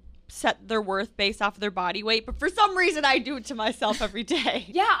once set their worth based off of their body weight, but for some reason I do it to myself every day.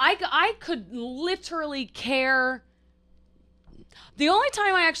 Yeah, I could literally care. The only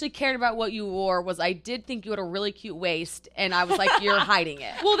time I actually cared about what you wore was I did think you had a really cute waist, and I was like, you're hiding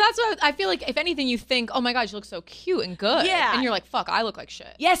it. Well, that's what I feel like. If anything, you think, oh my god, you look so cute and good. Yeah. And you're like, fuck, I look like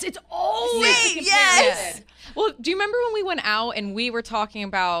shit. Yes, it's always the yes. comparison. Well, do you remember when we went out and we were talking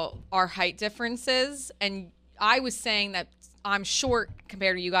about our height differences? And I was saying that I'm short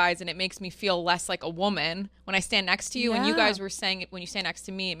compared to you guys, and it makes me feel less like a woman when I stand next to you. And you Yeah. guys were saying when you stand next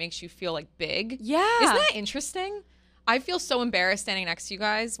to me, it makes you feel like big. Yeah. Isn't that interesting? I feel so embarrassed standing next to you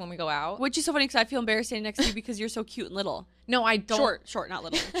guys when we go out. Which is so funny because I feel embarrassed standing next to you because you're so cute and little. No, I don't. Short, not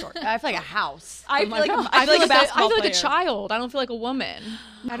little. Short. I feel like a house. I feel like I feel a like basketball I feel like a player. child. I don't feel like a woman.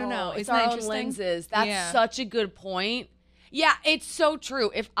 I don't know. It's Isn't that our own interesting? lenses. That's Yeah. such a good point. Yeah, it's so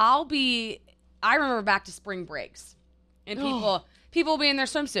true. I remember back to spring breaks, and people be in their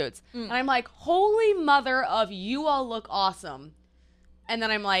swimsuits, and I'm like, holy mother of you all look awesome, and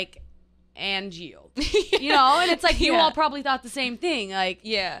then I'm like, and you, and it's like you Yeah. all probably thought the same thing. Like,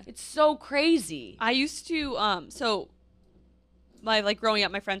 Yeah. it's so crazy. I used to growing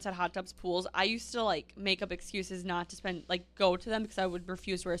up, my friends had hot tubs, pools. I used to like make up excuses not to go to them because I would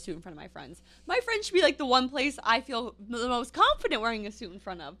refuse to wear a suit in front of my friends. My friends should be like the one place I feel the most confident wearing a suit in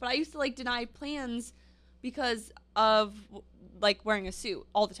front of. But I used to like deny plans because of like wearing a suit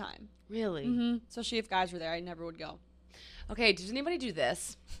all the time. Really? Especially if guys were there, I never would go. Okay. Does anybody do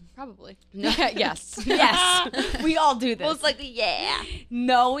this? Probably. Yes. Yes, we all do this. Well, it's like yeah.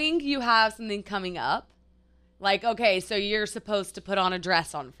 Knowing you have something coming up. Like, okay, so you're supposed to put on a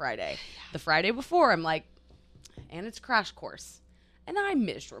dress on Friday. The Friday before, I'm like, and it's crash course. And I'm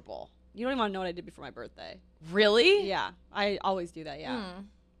miserable. You don't even want to know what I did before my birthday. Really? Yeah, I always do that. Yeah,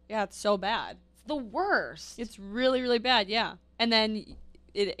 yeah, it's so bad. It's the worst. It's really, really bad. Yeah, and then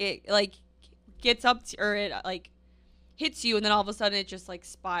it like gets up or it like hits you, and then all of a sudden it just like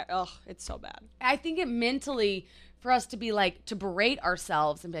Ugh, it's so bad. I think it mentally, for us to be like, to berate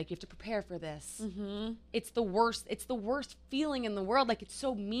ourselves and be like, you have to prepare for this. Mm-hmm. It's the worst. It's the worst feeling in the world. Like, it's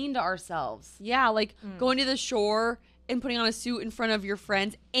so mean to ourselves. Yeah, like going to the shore and putting on a suit in front of your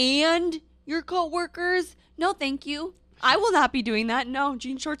friends and your coworkers. No, thank you. I will not be doing that. No,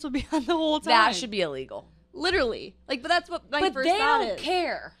 jean shorts will be on the whole time. That should be illegal. literally like. But that's what my But first they thought don't is.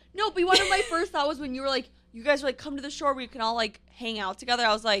 care. No, but one of my first thought was when you were like, you guys were like, come to the shore, we can all like hang out together.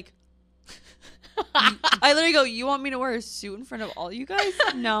 I was like, I literally go, you want me to wear a suit in front of all you guys?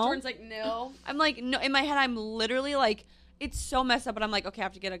 No. Jordan's like, no. I'm like, no. In my head, I'm literally like, it's so messed up. But I'm like, okay, I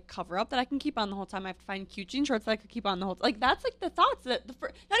have to get a cover up that I can keep on the whole time. I have to find cute jean shorts that I could keep on the whole time. Like, that's like the thoughts that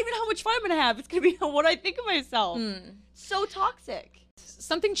not even how much fun I'm gonna have. It's gonna be what I think of myself. So toxic.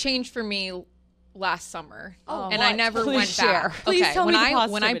 Something changed for me last summer, Oh, and what? I never Please went share. back. Please tell me the when I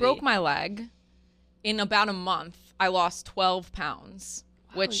positivity. broke my leg, in about a month, I lost 12 pounds,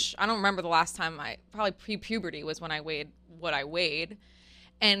 which I don't remember the last time. Probably pre-puberty was when I weighed what I weighed,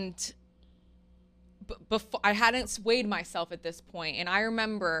 and before I hadn't weighed myself at this point, and I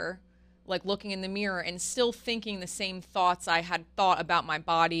remember like looking in the mirror and still thinking the same thoughts I had thought about my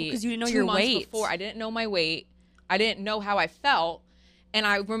body 'cause you didn't know 2 your months weight. before. I didn't know my weight. I didn't know how I felt, and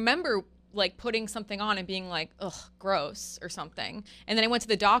I remember like putting something on and being like, ugh, gross or something. And then I went to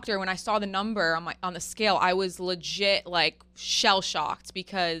the doctor. When I saw the number on the scale, I was legit like shell shocked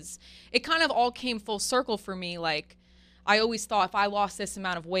because it kind of all came full circle for me. Like, I always thought if I lost this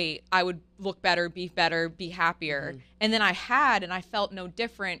amount of weight, I would look better, be happier. And then and I felt no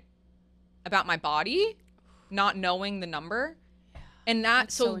different about my body, not knowing the number. And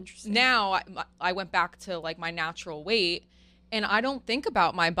That's so interesting. now I went back to like my natural weight, and I don't think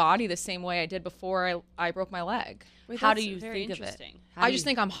about my body the same way I did before I broke my leg. How do That's you very think of it? interesting. How I do just you-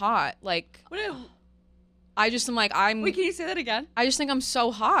 think I'm hot. Like, What if- I just am like, Wait, can you say that again? I just think I'm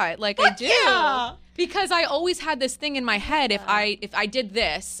so hot. Like, I do. yeah! Because I always had this thing in my head, if I did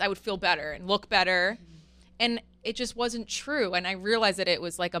this, I would feel better and look better. And it just wasn't true. And I realized that it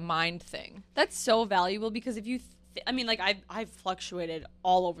was like a mind thing. That's so valuable because if you, I mean, like I've fluctuated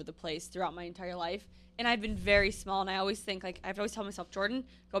all over the place throughout my entire life, and I've been very small. And I always think like I've always told myself, Jordan,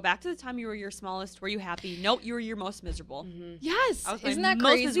 go back to the time you were your smallest. Were you happy? Nope, you were your most miserable. Yes. I was Isn't my that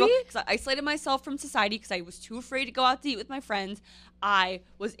most crazy? miserable 'cause I isolated myself from society because I was too afraid to go out to eat with my friends. I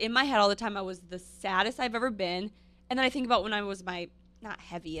was in my head all the time. I was the saddest I've ever been. And then I think about when I was my not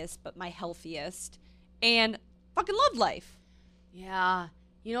heaviest, but my healthiest, and fucking loved life. Yeah.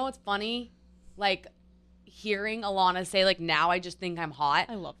 You know what's funny? Like, hearing Alana say, like, now I just think I'm hot.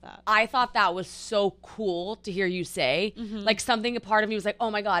 I love that. I thought that was so cool to hear you say. Like, something, a part of me was like, oh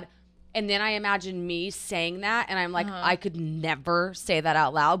my God. And then I imagine me saying that, and I'm like, I could never say that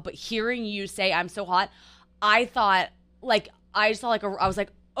out loud. But hearing you say I'm so hot, I thought, like, I saw like I was like,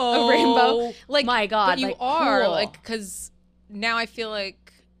 oh, A rainbow. Like, my God. But you like, are, cool. like, because now I feel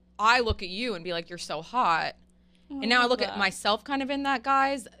like I look at you and be like, you're so hot. And now I look at myself kind of in that,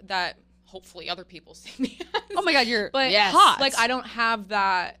 guys, that hopefully other people see me as. Oh my God, you're But hot. like, I don't have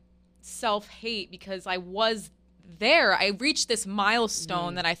that self-hate because I was there. I reached this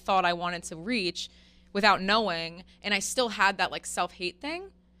milestone that I thought I wanted to reach without knowing, and I still had that like self-hate thing.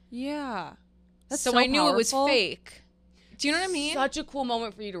 yeah. That's So I knew it was powerful. fake. Do you know what I mean? Such a cool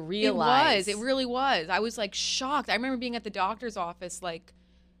moment for you to It realize. was. It really was. I was like shocked. I remember being at the doctor's office, like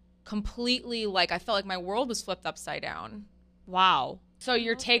completely, like I felt like my world was flipped upside down. Wow. So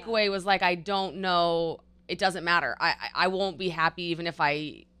your takeaway was like, I don't know. It doesn't matter. I won't be happy even if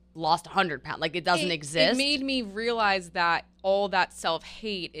I lost 100 pounds. Like, it doesn't exist. It made me realize that all that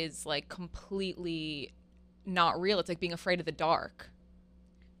self-hate is like completely not real. It's like being afraid of the dark.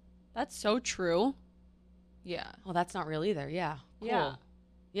 That's so true. Yeah. Oh, that's not real either. Yeah. Cool.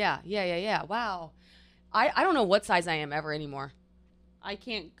 Yeah. Yeah. Wow. I don't know what size I am ever anymore. I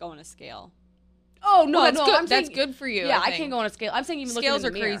can't go on a scale. Oh, no, Well, that's no. good. I'm That's saying- good for you. Yeah, I I think. can't go on a scale. I'm saying even Scales looking in are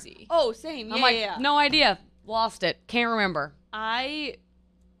the mirror. crazy. Oh, same. I'm Yeah, like, yeah. no idea. Lost it. Can't remember.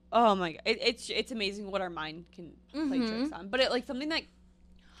 Oh my God. It's amazing what our mind can play tricks on. But it like something that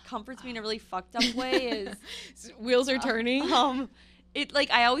comforts me in a really fucked up way is Wheels are turning. it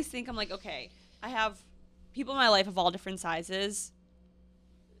like I always think I'm like, okay, I have people in my life of all different sizes,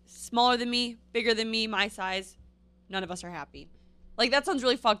 smaller than me, bigger than me, my size. None of us are happy. Like that sounds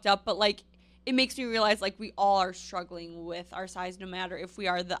really fucked up, but like it makes me realize like we all are struggling with our size, no matter if we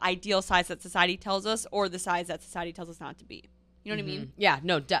are the ideal size that society tells us or the size that society tells us not to be. You know what I mean? Yeah,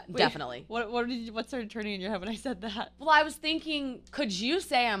 no, definitely. What started turning in your head when I said that? Well, I was thinking, could you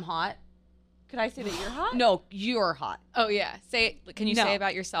say I'm hot? Could I say that you're hot? No, you're hot. Oh yeah. Say it. Can you No. say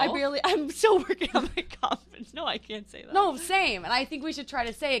about yourself? I'm still working on my confidence. No, I can't say that. No, same. And I think we should try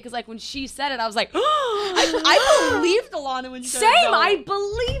to say it because, like, when she said it, I was like, I believed Alana when she said it, same. though. I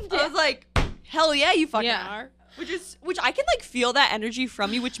believed I it. was like, hell yeah, you fucking Yeah. are. Which I can like feel that energy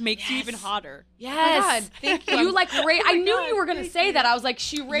from you, which makes you even hotter. Yes. God, thank you. You like I knew God, you were gonna thank say you. that. I was like,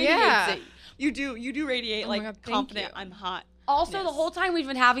 she radiates Yeah. it. You do radiate my like God, thank confident. you. I'm hot. Also, the whole time we've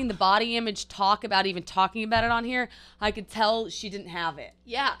been having the body image talk about even talking about it on here, I could tell she didn't have it.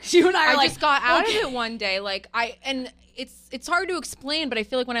 Yeah. You and I are I like, just got out okay. of it one day. Like it's hard to explain, but I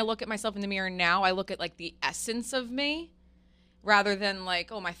feel like when I look at myself in the mirror now, I look at like the essence of me rather than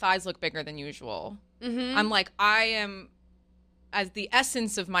like, oh, my thighs look bigger than usual. Mm-hmm. I'm like, I am as the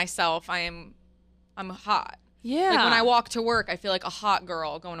essence of myself, I'm hot. Yeah. Like when I walk to work, I feel like a hot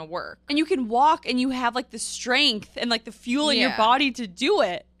girl going to work. and you can walk and you have like the strength and like the fuel in your Yeah. body to do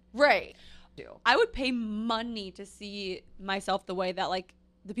it. Right. I would pay money to see myself the way that like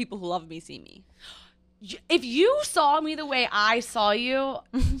the people who love me see me. If you saw me the way I saw you,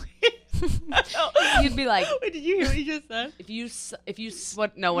 you'd be like, Wait, did you hear what you just said? if you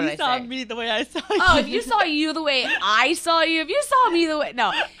what? No, what You did saw I say? me the way I saw you. Oh, if you saw you the way I saw you, if you saw me the way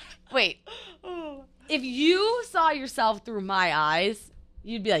wait, Oh. if you saw yourself through my eyes,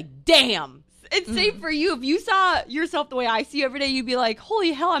 you'd be like, damn. It's safe for you. If you saw yourself the way I see you every day, you'd be like,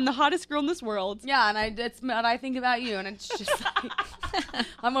 holy hell, I'm the hottest girl in this world. Yeah, and that's what I think about you, and it's just like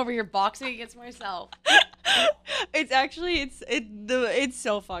I'm over here boxing against myself. It's actually it's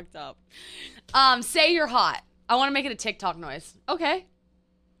so fucked up. Say you're hot. I want to make it a TikTok noise. Okay.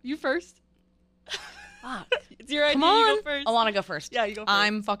 You first. Fuck. It's your idea. Come You on. go first. I want to go first. Yeah, you go first.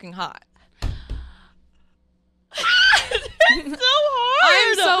 I'm fucking hot. so hard.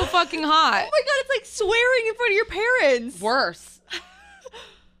 I'm so fucking hot. Oh my god, it's like swearing in front of your parents. Worse.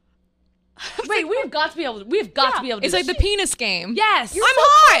 Wait, we've got to be able to. We've got to be able to. It's do like the this. penis game. Yes, I'm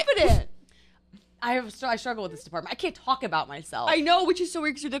hot. Confident. I struggle with this department. I can't talk about myself. I know, which is so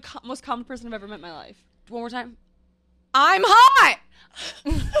weird because you're the most common person I've ever met in my life. One more time. I'm hot.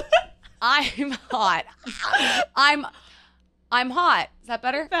 I'm hot. I'm hot. Is that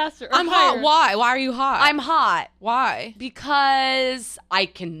better? Faster. or I'm higher. hot. Why? Why are you hot? I'm hot Why? because I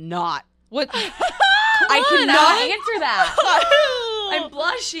cannot. What? I cannot answer that. I'm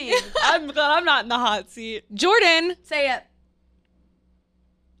blushing. I'm glad I'm not in the hot seat. Jordan. Say it.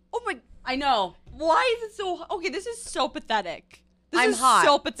 Oh my. I know. Why is it so? Okay, this is so pathetic. This I'm is hot.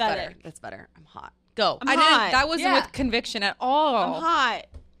 so That's better. pathetic. That's better. I'm hot. Go. I'm I hot. didn't. That wasn't Yeah. with conviction at all. I'm hot.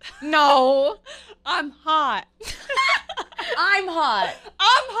 No. I'm hot. I'm hot.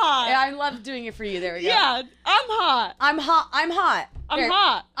 I'm hot. Yeah, I love doing it for you. There we go. Yeah, I'm hot. I'm hot. I'm hot. I'm There.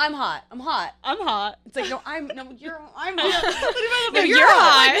 hot. I'm hot. I'm hot. I'm hot. It's like no, I'm hot. No, you're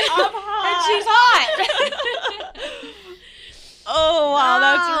hot. And she's hot. Oh wow,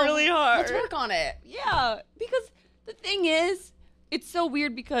 that's Wow. really hard. Let's work on it. Yeah, because the thing is, it's so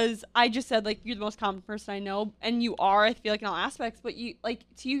weird because I just said like you're the most common person I know, and you are. I feel like in all aspects, but you like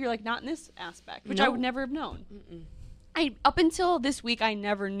to you, you're like not in this aspect, which I No. would never have known. I up until this week, I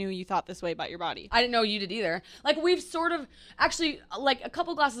never knew you thought this way about your body. I didn't know you did either. Like we've sort of actually like a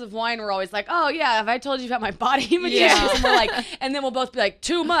couple glasses of wine. We're always like, oh yeah, have I told you about my body image issues? And we're like, and then we'll both be like,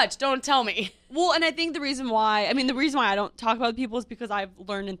 too much. Don't tell me. Well, and I think the reason why I don't talk about people is because I've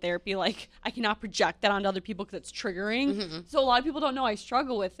learned in therapy, like, I cannot project that onto other people because it's triggering. So a lot of people don't know I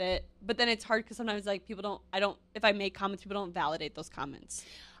struggle with it, but then it's hard because sometimes, like, if I make comments, people don't validate those comments.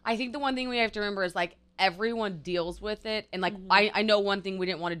 I think the one thing we have to remember is like everyone deals with it, and like I know one thing we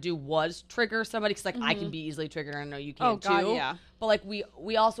didn't want to do was trigger somebody because like I can be easily triggered. I know you can Oh, God, too. yeah. But like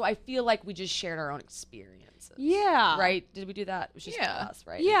we also I feel like we just shared our own experiences. Yeah. Right? Did we do that? It was just Yeah. us,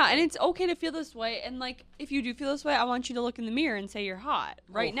 right? Yeah, and it's okay to feel this way. And, like, if you do feel this way, I want you to look in the mirror and say you're hot.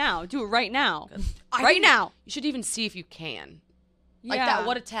 Right now. Do it right now. I Right think now. You should even see if you can. Like Yeah. that.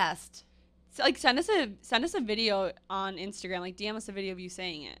 What a test. So, like, send us a video on Instagram. Like, DM us a video of you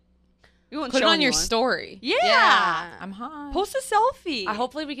saying it. We won't Put it show on your anyone. story. Yeah. I'm hot. Post a selfie.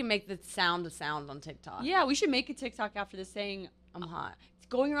 Hopefully we can make the sound on TikTok. Yeah, we should make a TikTok after this saying I'm hot. it's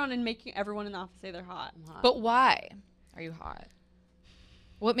going around and making everyone in the office say they're hot. I'm hot. But why are you hot?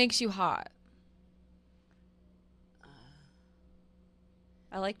 What makes you hot?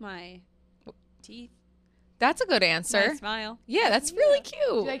 I like my teeth. That's a good answer. My smile. Yeah, that's really Do cute.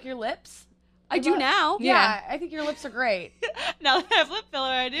 you like your lips? I do now. Yeah, I think your lips are great. Now that I have lip filler,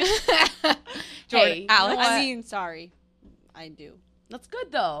 I do. Hey, Alex. I mean, sorry. I do. that's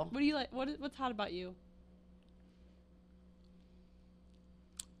good though. What do you like? What's hot about you?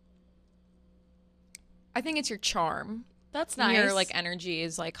 I think it's your charm. That's And nice. Your like energy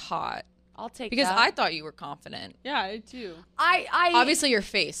is like hot. I'll take Because that. I thought you were confident. Yeah, I do. I Obviously your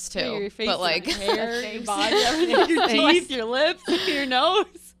face too. Your face, but like your hair, your Face. body, everything. Your teeth, your lips, your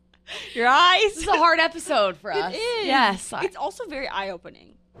nose, your eyes. this is a hard episode for us. It is. Yes. It's also very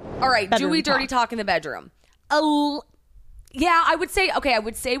eye-opening. All right. Do Bedroom we dirty talk in the bedroom? Yeah, I would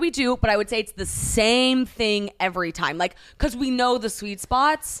say we do, but I would say it's the same thing every time. Like, because we know the sweet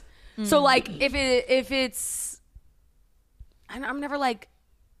spots. So like if it's, I'm never like,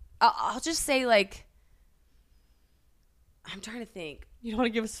 I'll just say like, I'm trying to think. You don't want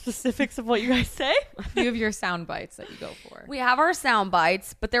to give us specifics of what you guys say? you have your sound bites that you go for. We have our sound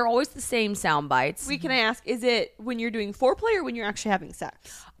bites, but they're always the same sound bites. Can I ask, is it when you're doing foreplay or when you're actually having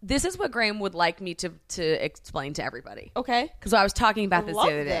sex? This is what Graham would like me to explain to everybody. Okay. Because I was talking about I this love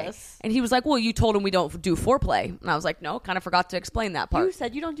the other day. this. And he was like, well, you told him we don't do foreplay. And I was like, no, kind of forgot to explain that part. You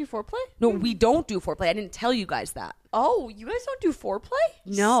said you don't do foreplay? No, we don't do foreplay. I didn't tell you guys that. Oh, you guys don't do foreplay?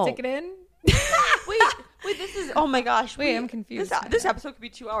 No. Stick it in. Wait, this is, oh my gosh. Wait, I'm confused. This episode could be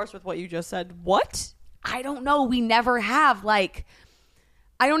 2 hours with what you just said. What? I don't know. We never have. Like,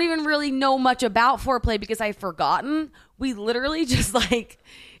 I don't even really know much about foreplay because I've forgotten. We literally just like,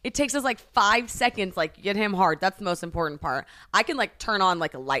 it takes us like 5 seconds, like get him hard. That's the most important part. I can like turn on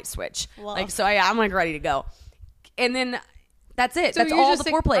like a light switch. Love. Like, so I'm like ready to go. And then that's it. So That's you all just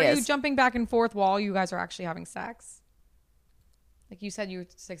the foreplay Are is. you jumping back and forth while you guys are actually having sex? Like you said, you were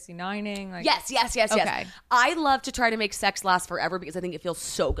 69ing. Like Yes. Okay. I love to try to make sex last forever because I think it feels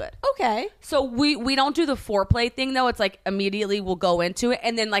so good. Okay. So we don't do the foreplay thing though. It's like immediately we'll go into it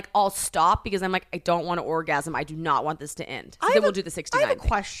and then like I'll stop because I'm like I don't want to orgasm. I do not want this to end. So then we'll do the 69 I have a thing.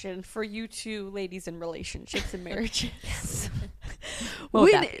 question for you two ladies in relationships and marriages. What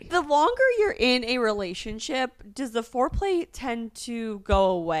would When, that be? the longer you're in a relationship, does the foreplay tend to go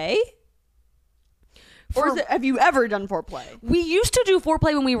away? Or is it, have you ever done foreplay? We used to do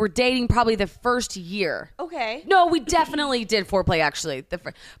foreplay when we were dating probably the first year. Okay. No, we definitely did foreplay actually.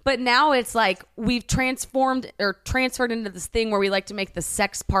 But now it's like we've transformed or transferred into this thing where we like to make the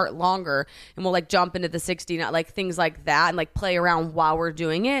sex part longer and we'll like jump into the 69, like things like that and like play around while we're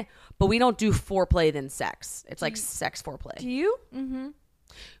doing it. But we don't do foreplay then sex. It's like sex foreplay. Do you?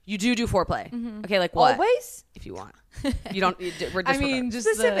 You do foreplay. Okay, like what? Always? If you want. You don't. We're I just mean, just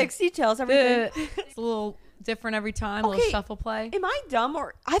Specifics, details, everything. it's a little different every time. A Okay. little shuffle play. Am I dumb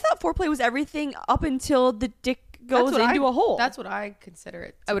or I thought foreplay was everything up until the dick goes into a hole? That's what I consider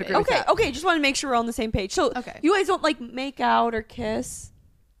it. I would to be. agree with okay. that. Okay, just want to make sure we're on the same page. So, Okay. you guys don't like make out or kiss?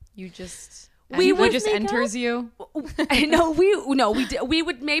 You just And We he would just make enters you. we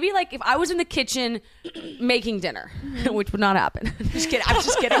would maybe like if I was in the kitchen making dinner, which would not happen. Just kidding. I'm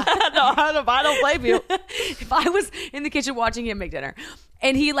just kidding. no, I don't blame you. If I was in the kitchen watching him make dinner,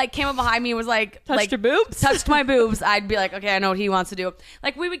 and he like came up behind me and was like Touched your boobs? touched my boobs, I'd be like, okay, I know what he wants to do.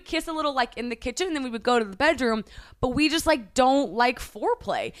 Like we would kiss a little like in the kitchen, and then we would go to the bedroom. But we just like don't like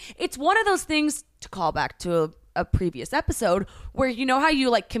foreplay. It's one of those things, to call back to a previous episode, where you know how you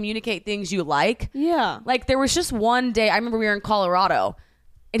like communicate things you like. Yeah. Like there was just one day I remember we were in Colorado,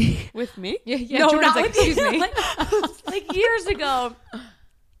 and With me? Yeah. no, Jordan's not like, with you. excuse me. like years ago.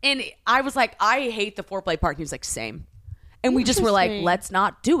 And I was like, I hate the foreplay part. And he was like, same. And we just were like, Interesting. let's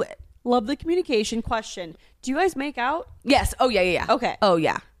not do it. Love the communication. Question: do you guys make out? Yes. Oh yeah. Okay. Oh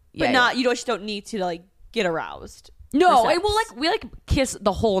yeah. But Yeah, not, you just don't need to like get aroused. No. for sex. Well, like we like kiss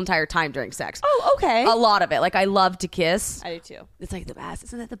the whole entire time during sex. Oh, okay. A lot of it. Like I love to kiss. I do too. It's like the best.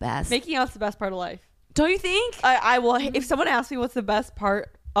 Isn't it the best? Making out's the best part of life. Don't you think? I will. If someone asks me what's the best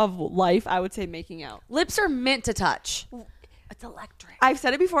part of life, I would say making out. Lips are meant to touch. It's electric. I've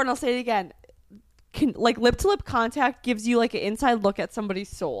said it before and I'll say it again. Like lip to lip contact gives you like an inside look at somebody's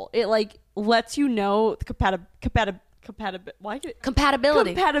soul. It like lets you know the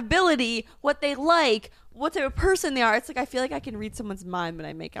compatibility, what they like, what type of person they are. It's like I feel like I can read someone's mind when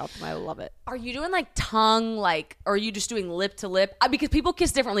I make out with them. I love it. Are you doing like tongue, like, or are you just doing lip to lip? Because people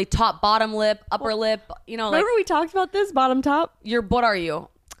kiss differently. Top, bottom lip, upper lip. You know, like Remember we talked about this bottom top? what are you?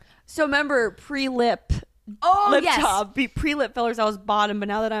 So remember pre-lip, Oh lip yes. top, pre-lip fillers. I was bottom, but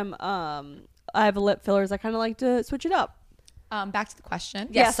now that I have a lip fillers, I kind of like to switch it up. Back to the question.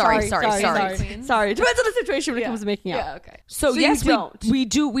 Yeah, sorry. Sorry. Depends on the situation when it comes to making out. Yeah. Okay. So you yes, don't. we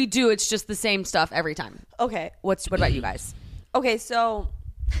do. It's just the same stuff every time. Okay. What about you guys? Okay, so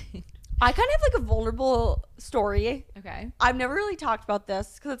I kind of have like a vulnerable story. Okay. I've never really talked about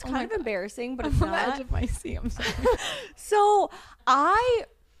this because it's kind my of God. embarrassing, but it's I'm on the not. edge of my seat. I'm sorry. So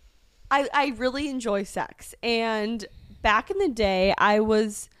I really enjoy sex, and back in the day, I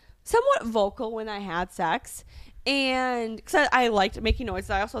was somewhat vocal when I had sex, and because I liked making noises.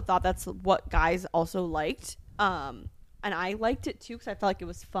 I also thought that's what guys also liked, and I liked it too because I felt like it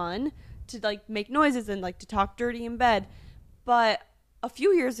was fun to like make noises and like to talk dirty in bed. But a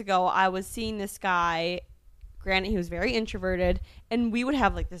few years ago, I was seeing this guy. Granted, he was very introverted, and we would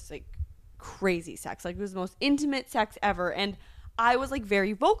have like this like crazy sex. Like it was the most intimate sex ever, and I was like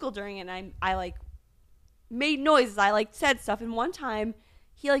very vocal during it. And I like made noises. I like said stuff. And one time,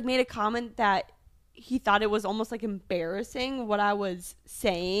 he like made a comment that he thought it was almost like embarrassing what I was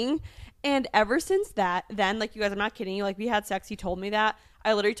saying. And ever since that, then like you guys, I'm not kidding you. Like we had sex. He told me that.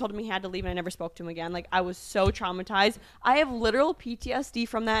 I literally told him he had to leave, and I never spoke to him again. Like I was so traumatized. I have literal PTSD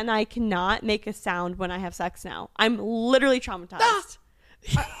from that, and I cannot make a sound when I have sex now. I'm literally traumatized.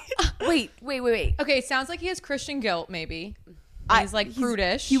 Wait. Okay. Sounds like he has Christian guilt. Maybe he's like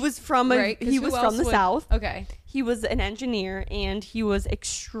prudish. He was from right? 'Cause he who was else from the would- South. Okay. He was an engineer, and he was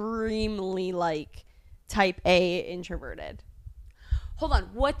extremely like type A introverted. Hold on.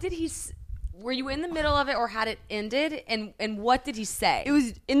 What did he? Were you in the middle of it, or had it ended? And what did he say? It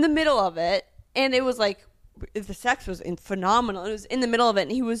was in the middle of it, and it was like the sex was phenomenal. It was in the middle of it,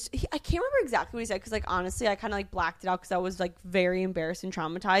 and I can't remember exactly what he said because like honestly, I kind of like blacked it out because I was like very embarrassed and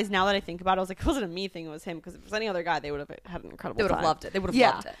traumatized. Now that I think about it, I was like, it wasn't a me thing; it was him. Because if it was any other guy, they would have had an incredible. They would have time. loved it. They would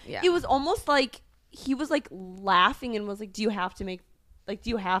have loved it. Yeah. It was almost like he was like laughing and was like, do you have to make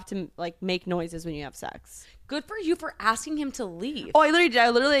noises when you have sex? Good for you for asking him to leave. Oh, I literally did. I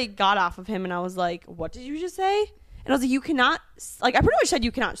literally got off of him and I was like, what did you just say? And I was like, you cannot, like, I pretty much said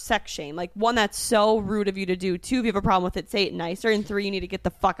you cannot sex shame. Like, one, that's so rude of you to do. Two, if you have a problem with it, say it nicer. And three, you need to get the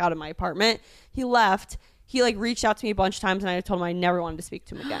fuck out of my apartment. He left. He, like, reached out to me a bunch of times and I told him I never wanted to speak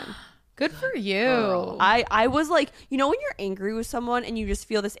to him again. Good for you. I was like, you know when you're angry with someone and you just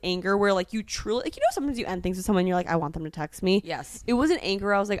feel this anger where like you truly, like, you know, sometimes you end things with someone and you're like, I want them to text me. Yes. It was an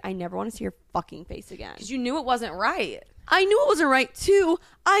anger. I was like, I never want to see your fucking face again. Because you knew it wasn't right. I knew it wasn't right. Two,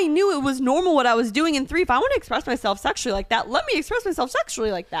 I knew it was normal what I was doing. And three, if I want to express myself sexually like that, let me express myself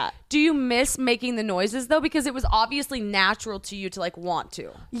sexually like that. Do you miss making the noises though? Because it was obviously natural to you to like want to.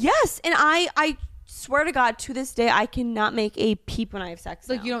 Yes. And I swear to God, to this day, I cannot make a peep when I have sex.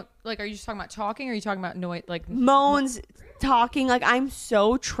 Like now. you don't like. Are you just talking about talking? Or are you talking about noise? Like moans, talking, like I'm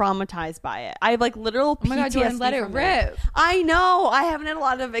so traumatized by it. I have like literal PTSD. Oh my God, Jordan, let it from rip. I know. I haven't had a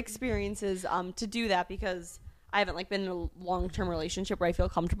lot of experiences to do that because I haven't like been in a long-term relationship where I feel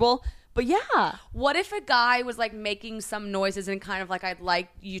comfortable. But yeah. What if a guy was like making some noises and kind of like, I'd like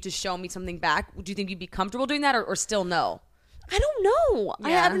you to show me something back? Do you think you'd be comfortable doing that or still no? I don't know. I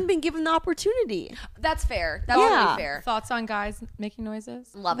Yeah. haven't been given the opportunity. That's fair. That's Yeah. really fair. Thoughts on guys making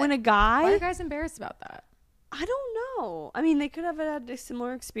noises? Love When it. a guy, Why are guys embarrassed about that? I don't know. I mean, they could have had a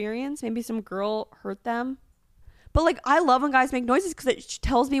similar experience. Maybe some girl hurt them. But like, I love when guys make noises because it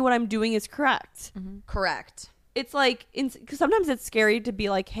tells me what I'm doing is correct. Correct. It's like, because sometimes it's scary to be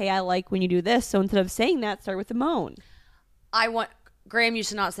like, hey, I like when you do this. So instead of saying that, start with a moan. Graham used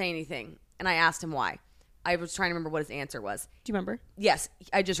to not say anything, and I asked him why. I was trying to remember what his answer was. Do you remember? Yes,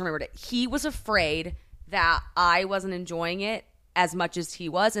 I just remembered it. He was afraid that I wasn't enjoying it as much as he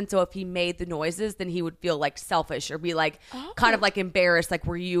was, and so if he made the noises, then he would feel like selfish or be like kind of like embarrassed, like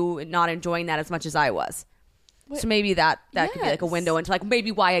were you not enjoying that as much as I was? So maybe that could be like a Yes. window into like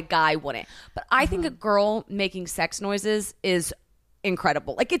maybe why a guy wouldn't. But I think a girl making sex noises is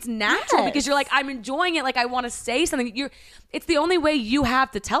incredible. Like it's natural because you're like I'm enjoying it. Like I want to say something. It's the only way you have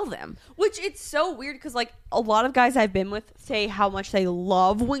to tell them. Which it's so weird because like a lot of guys I've been with say how much they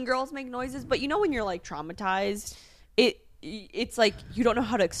love when girls make noises, but you know when you're like traumatized, it's like you don't know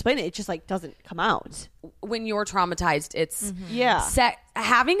how to explain it. It just like doesn't come out. When you're traumatized, it's Yeah.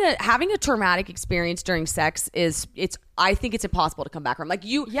 having a traumatic experience during sex I think it's impossible to come back from. Like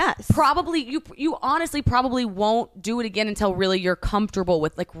you honestly probably won't do it again until really you're comfortable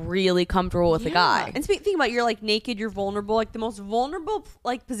with really comfortable with the guy. And think about you're like naked, you're vulnerable, like the most vulnerable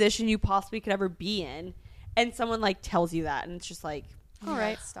like position you possibly could ever be in, and someone like tells you that, and it's just like, all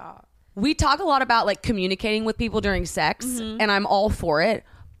right, Stop. We talk a lot about like communicating with people during sex, and I'm all for it.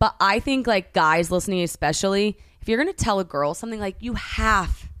 But I think like guys listening, especially if you're going to tell a girl something, like you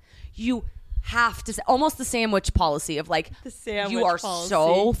have to say, almost the sandwich policy of like The sandwich you are policy.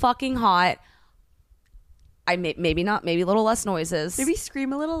 so fucking hot. Maybe not, maybe a little less noises. maybe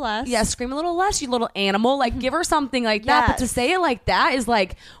scream a little less. Yeah, scream a little less, you little animal. Like give her something like that. But to Yes. say it like that is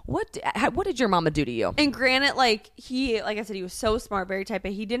like what did your mama do to you? And granted, like I said, he was so smart, very type A.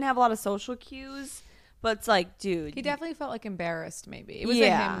 He didn't have a lot of social cues, but it's like, dude, He definitely felt like embarrassed. Maybe it was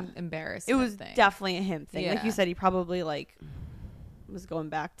Yeah. a him embarrassed. it was thing. definitely a him thing. Like Yeah. you said, he probably like was going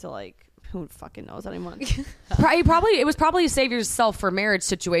back to like who fucking knows anymore. It was probably a save yourself for marriage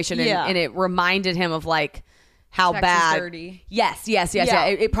situation, and, Yeah. and it reminded him of like how Sex is bad. dirty. Yes. Yeah.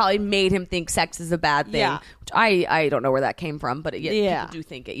 It probably made him think sex is a bad thing. Yeah. Which I don't know where that came from, but Yeah. people do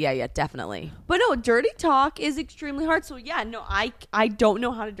think it. Yeah, definitely. But no, dirty talk is extremely hard. So yeah, no, I don't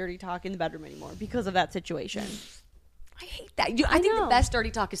know how to dirty talk in the bedroom anymore because of that situation. I hate that. I think the know. best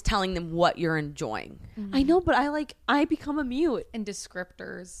dirty talk is telling them what you're enjoying. I know, but I become a mute. And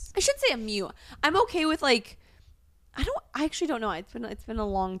descriptors. I shouldn't say a mute. I'm okay with like I actually don't know. It's been a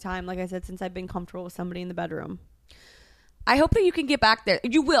long time, like I said, since I've been comfortable with somebody in the bedroom. I hope that you can get back there.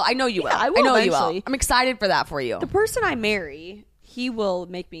 You will. I know you will. I will know you will. eventually. I'm excited for that for you. The person I marry, he will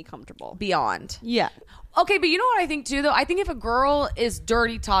make me comfortable. Beyond. Yeah. Okay, but you know what I think too, though? I think if a girl is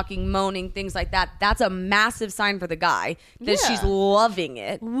dirty talking, moaning, things like that, that's a massive sign for the guy that Yeah. she's loving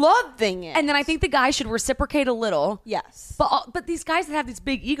it. Loving it. And then I think the guy should reciprocate a little. yes. But these guys that have these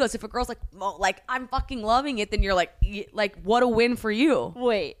big egos, if a girl's like I'm fucking loving it, then you're like what a win for you.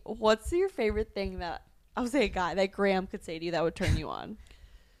 Wait, what's your favorite thing that I would say a guy that Graham could say to you that would turn you on?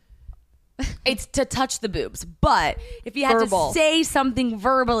 It's to touch the boobs. But if you had Verbal. to say something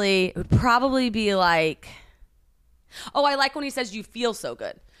verbally, it would probably be like, oh, I like when he says you feel so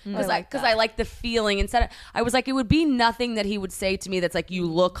good. Because I like the feeling. Instead of, I was like, it would be nothing that he would say to me that's like, you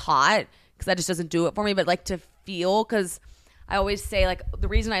look hot. Because that just doesn't do it for me. But like to feel, because I always say like the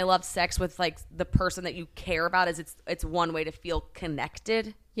reason I love sex with like the person that you care about is it's one way to feel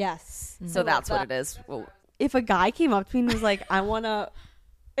connected. Yes. So that's what it is. Well, If a guy came up to me and was like, I want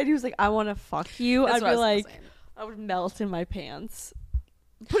to fuck you, That's I'd what I be was like, saying. I would melt in my pants.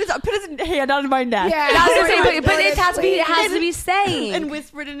 Put his hand on my neck. I was gonna say, but it has to be saying. And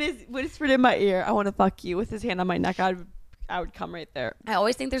whispered in my ear, I want to fuck you, with his hand on my neck. I would come right there. I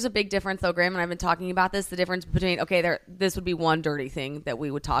always think there's a big difference, though, Graham, and I've been talking about this. The difference between this would be one dirty thing that we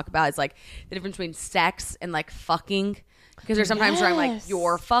would talk about. It's like the difference between sex and like fucking. Because there's sometimes where I'm like, Yes.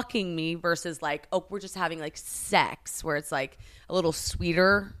 you're fucking me, versus like, oh, we're just having like sex, where it's like a little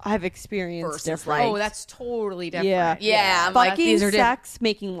sweeter. I've experienced Versus, different. like- Oh, that's totally different. Yeah, I'm like, Fucking these are different. sex,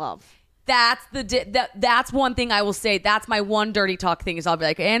 making love. That's that's one thing I will say. That's my one dirty talk thing is I'll be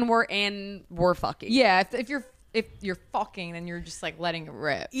like, and we're fucking. Yeah, if you're fucking, then you're just like letting it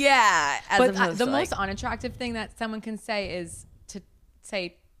rip. Yeah. As But opposed the to, most like, unattractive thing that someone can say is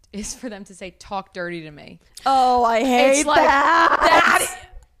for them to say "talk dirty to me." Oh, I hate it's like that.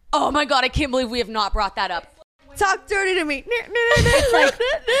 Oh my god, I can't believe we have not brought that up. Talk dirty to me.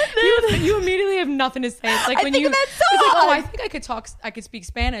 You immediately have nothing to say. It's like I when think you of that it's like, song. oh, I think I could speak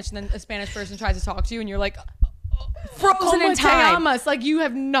Spanish, and then a Spanish person tries to talk to you, and you're like, frozen in Como te time. amas. Like you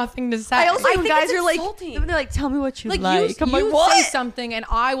have nothing to say. I also I when think guys it's are like, insulting. when they're like, tell me what you like. like I'm you like, what? say something and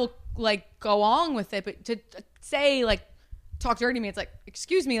I will like go on with it, but to say like talk dirty to me, it's like,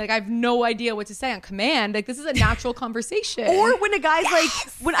 excuse me, like I have no idea what to say on command. Like this is a natural conversation. Or when a guy's like,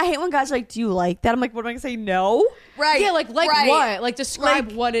 when I hate when guys are like, do you like that? I'm like, what am I gonna say? No. Right. yeah, like right. what? Like describe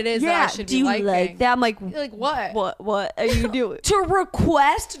Like, what it is that I should do be you liking. like that? I'm like, Like what? What are you doing? To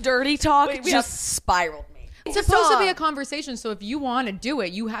request dirty talk Wait, we just have- spiraled me. It's supposed to be a conversation, so if you want to do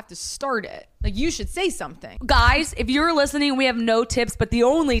it, you have to start it. Like you should say something. Guys, if you're listening, we have no tips, but the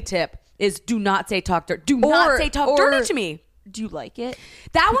only tip is do not say talk dirty. Do not say talk dirty to me. Do you like it?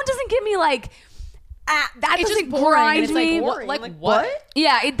 That one doesn't get me like. That It's doesn't just boring. grind And it's like, me. what? Like Like, what?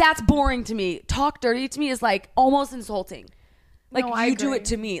 Yeah, that's boring to me. Talk dirty to me is like almost insulting. Like No, I you do agree. it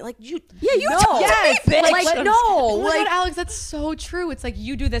to me. Like you. Yeah, you no. talk to Yes, me, bitch. Like, let- no, Oh my like- God, Alex, that's so true. It's like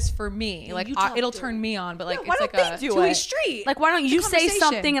you do this for me. Like you talk it'll dirty. turn me on, but like why it's don't like they a do two-way it? street. Like why don't you say conversation.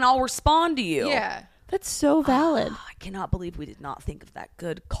 something and I'll respond to you? yeah. That's so valid. I cannot believe we did not think of that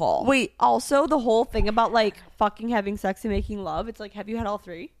good call. Wait, also the whole thing about like fucking having sex and making love, it's like, have you had all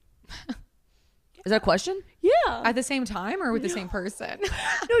three? Is that a question? Yeah. At the same time or with the same person?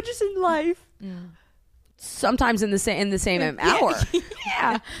 No, just in life. Sometimes in the same hour.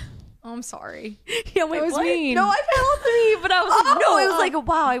 Yeah. Oh, I'm sorry. Yeah, wait, That was what? mean. No, I've had all three, but I was like, no, it was Oh. like,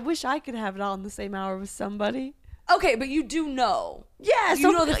 wow, I wish I could have it all in the same hour with somebody. Okay, but you do know. Yeah,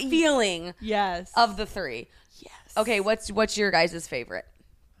 You know the feeling Yes. of the three. yes. Okay, what's your guys' favorite?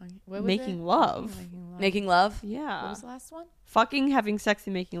 What was Making it? love. Making love? Yeah. What was the last one? Fucking having sex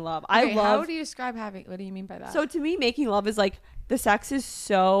and making love. Okay, I How love. do you describe having? What do you mean by that? So to me, making love is like the sex is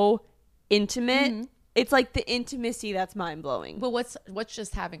so intimate. It's like the intimacy that's mind blowing. but what's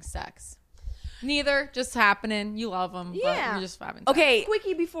just having sex? Neither, just happening. You love them, but Yeah. you're just having sex. Okay,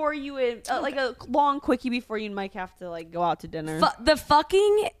 Quickie before you and like a long quickie before you and Mike have to like go out to dinner. the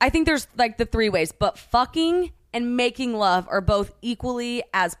fucking, I think there's like the three ways, but fucking and making love are both equally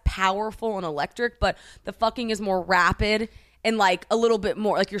as powerful and electric, but the fucking is more rapid and like a little bit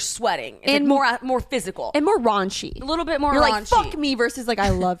more like you're sweating. It's And- like more physical. and more raunchy. A little bit more You're like raunchy. fuck me versus like I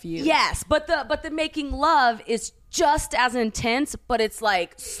love you. Yes, but the making love is just as intense, but it's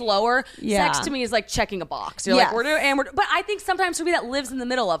like slower. Yeah. Sex to me is like checking a box. You're Yes. like, we're doing, and we're, but I think sometimes for me that lives in the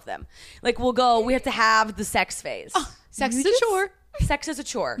middle of them. Like we'll go, we have to have the sex phase. Sex You is a just- chore. Sex is a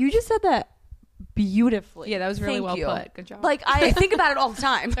chore. You just said that beautifully. Yeah, that was really Thank well you. put. Good job. Like I I think about it all the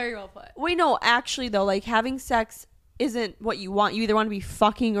time. very well put. wait, no, actually though, like having sex isn't what you want. You either want to be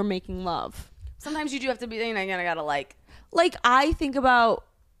fucking or making love. Sometimes you do have to be, you know, you gotta like, Like I think about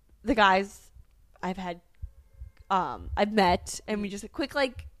the guys I've had I've met and we just quick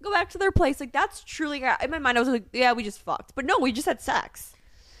like go back to their place. Like that's truly in my mind I was like, yeah, we just fucked. But no, we just had sex.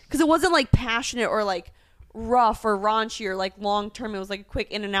 Cuz it wasn't like passionate or like rough or raunchy or like long term. It was like a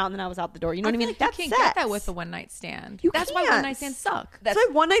quick in and out and then I was out the door. You know what I mean? Like That's you can't sex. get that with a one night stand. You That's why can't. one night stands suck. That's why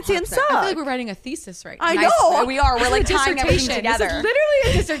one night stands 100%. suck. I feel like we're writing a thesis right now. I I know. swear we are. We're like It's a tying everything dissertation. together. This is literally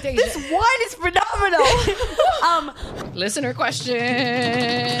a dissertation. This wine is phenomenal. Listener question.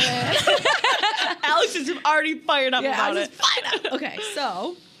 Alex is already fired up about it. Okay,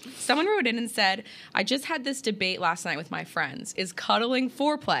 so Someone wrote in and said, I just had this debate last night with my friends. Is cuddling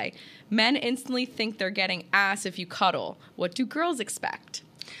foreplay? Men instantly think they're getting ass if you cuddle. What do girls expect?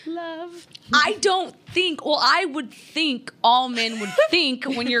 Love. I don't think, well, I would think all men would think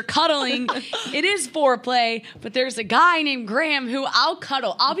when you're cuddling, it is foreplay, but there's a guy named Graham who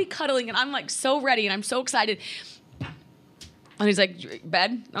I'll be cuddling and I'm like so ready and I'm so excited. And he's like,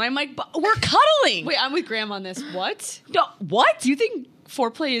 bed? And I'm like, but we're cuddling. Wait, I'm with Graham on this. What? No, what? Do you think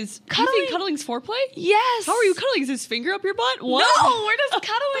foreplay is... You Cuddling? think cuddling's foreplay? Yes. How are you cuddling? Is his finger up your butt? What? No, we're just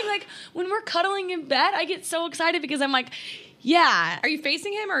cuddling. Like when we're cuddling in bed, I get so excited because I'm like, yeah. Are you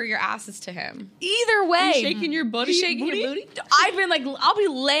facing him or your ass is to him? Either way, shaking your booty? You shaking your booty? I've been like, I'll be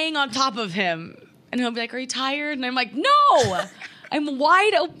laying on top of him, and he'll be like, "Are you tired?" And I'm like, "No, I'm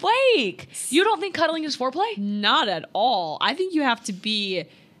wide awake." You don't think cuddling is foreplay? Not at all. I think you have to be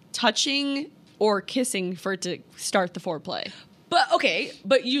touching or kissing for it to start the foreplay. But okay,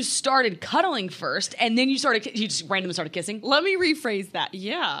 but you started cuddling first, and then you just randomly started kissing Let me rephrase that.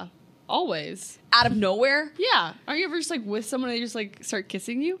 Yeah, always. out of nowhere. Yeah. Are you ever just like with someone and they just like start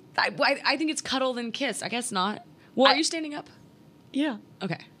kissing you? I think it's cuddle then kiss. I guess not. Well, are you standing up? Yeah.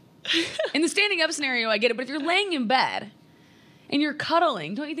 Okay. In the standing up scenario, I get it. But if you're laying in bed and you're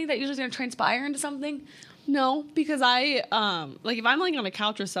cuddling, don't you think that usually is going to transpire into something? No, because I like if I'm laying on a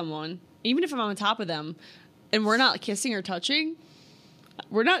couch with someone, even if I'm on top of them, and we're not kissing or touching,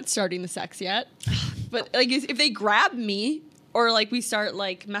 we're not starting the sex yet. But like if they grab me or like we start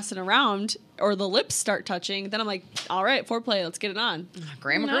like messing around or the lips start touching, then I'm like, all right, foreplay, let's get it on.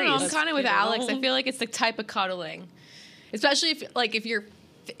 Graham No, agrees. I'm kind of with Alex. I feel like it's the type of cuddling, especially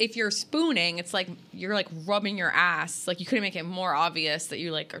if you're spooning, it's like you're like rubbing your ass. Like you couldn't make it more obvious that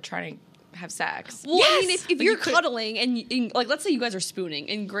you like are trying to have sex. Well, I mean, Yes! if you're cuddling and like, let's say you guys are spooning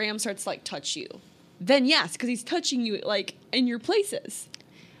and Graham starts to like touch you, then yes, because he's touching you like in your places.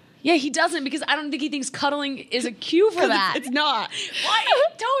 Yeah, he doesn't because I don't think he thinks cuddling is a cue for that. It's not. Why?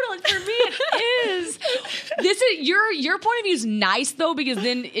 Totally. For me, it is. This is your point of view is nice though because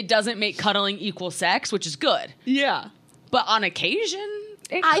then it doesn't make cuddling equal sex, which is good. Yeah. But on occasion,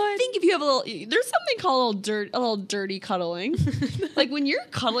 it I could. think if you have there's something called a little dirty cuddling. Like when you're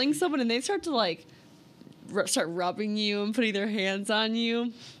cuddling someone and they start to like start rubbing you and putting their hands on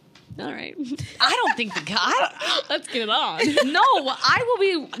you. All right, I don't think the guy. let's get it on. No, I will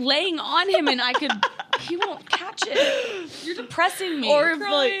be laying on him and he won't catch it. You're depressing me. Or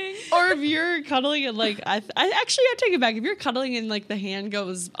if you're cuddling and like I take it back. If you're cuddling and like the hand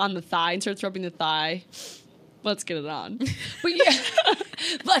goes on the thigh and starts rubbing the thigh, let's get it on. But yeah,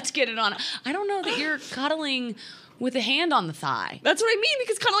 let's get it on. I don't know that you're cuddling with a hand on the thigh. That's what I mean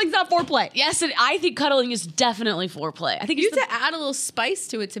because cuddling's not foreplay. Yes, I think cuddling is definitely foreplay. I think You it's have to add a little spice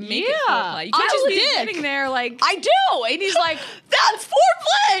to it to make it Yeah. foreplay. You can't I just be did. sitting there like I do, and he's like, That's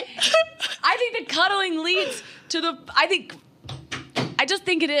foreplay. I think the cuddling leads to the. I just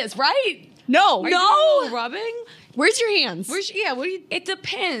think it is right. No, Are you doing a little rubbing. Where's your hands? What do you? It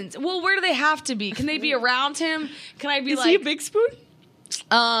depends. Well, where do they have to be? Can they be around him? Can I be Is like, he a big spoon?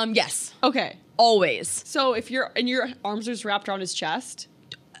 yes, Okay. always. So if your arms are just wrapped around his chest,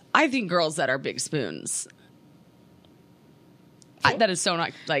 I think girls that are big spoons. That is so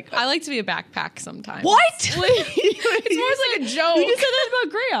not like. I like to be a backpack sometimes. What? it's more like a joke. You just said that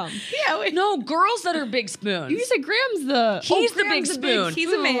about Graham. Yeah, wait. No, girls that are big spoons. You said Graham's the. He's the big Graham's a spoon.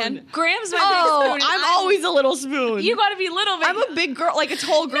 He's a man. Graham's my Oh, big spoon. I'm always a little spoon. You got to be little. Big. I'm a big girl, like a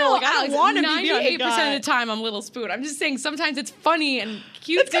tall girl. No, like I don't want to be behind a 98% guy. of the time I'm little spoon. I'm just saying sometimes it's funny and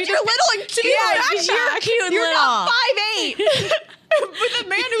cute. It's because you're little and cute. Yeah, 'cause you're cute and You're little. not 5'8". With a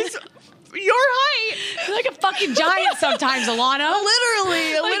man who's your height. You're like a fucking giant sometimes, Alana. Literally.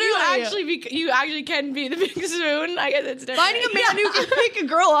 You actually can be the big spoon. I guess it's different. Finding a man who can pick a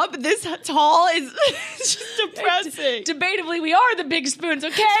girl up this tall is just depressing. Debatably, we are the big spoons,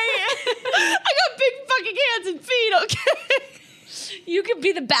 okay? I got big fucking hands and feet, okay? You could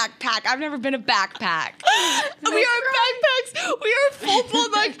be the backpack. I've never been a backpack. We are backpacks. We are full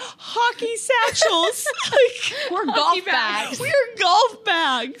blown like hockey satchels. Like We're golf bags. We are golf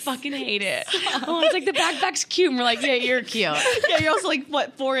bags. Fucking hate it. Oh, it's like the backpack's cute. And we're like, yeah, you're cute. Yeah, you're also like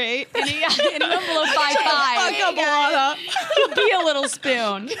what 4'8". Anyone below 5'5". Fuck up, Alana. Be a little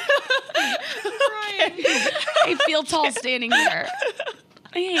spoon. I feel tall standing here.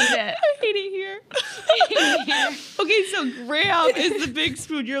 I hate it. I hate it here. Okay, so Graham is the big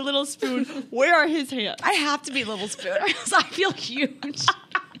spoon. You're a little spoon. Where are his hands? I have to be a little spoon or else I feel huge.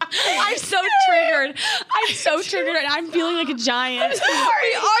 I'm so triggered. I'm so triggered and I'm feeling like a giant.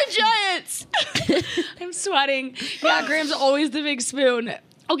 We are giants. I'm sweating. Yeah, Graham's always the big spoon.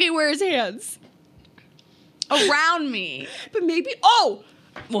 Okay, where are his hands? Around me. But maybe What?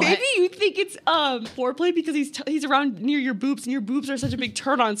 maybe you think it's foreplay because he's around near your boobs and your boobs are such a big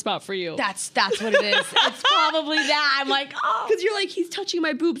turn on spot for you. That's what it is. It's probably that. I'm like, oh. Because you're like, he's touching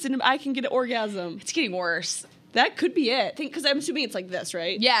my boobs and I can get an orgasm. It's getting worse. That could be it. Because I'm assuming it's like this,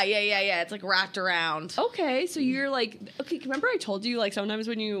 right? Yeah. It's like wrapped around. Okay, so you're like, okay. Remember I told you like sometimes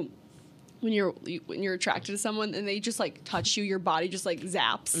when you're attracted to someone and they just like touch you, your body just like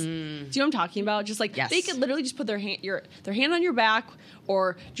zaps. Do you know what I'm talking about? Just like Yes. they could literally just put their hand on your back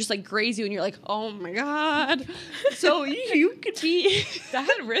or just like graze you, and you're like, oh my god. So you could be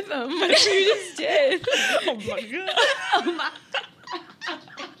that rhythm. Whatever you just did. oh my god.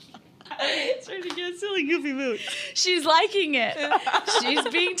 It's starting to get a silly, goofy mood. She's liking it. She's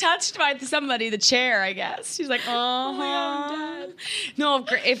being touched by somebody, the chair, I guess. She's like, oh my God, I'm dead. No,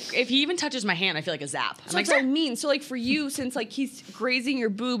 if he even touches my hand, I feel like a zap. I'm So like, that's what I mean. So like for you, since like he's grazing your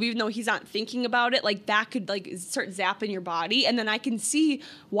boob, even though he's not thinking about it, like that could like start zapping your body, and then I can see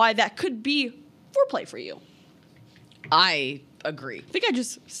why that could be foreplay for you. I agree. I think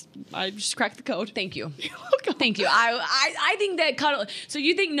I just cracked the code. Thank you. You're welcome. Thank you. I think that cuddle. So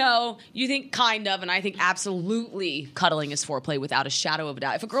you think no, you think kind of, and I think absolutely cuddling is foreplay without a shadow of a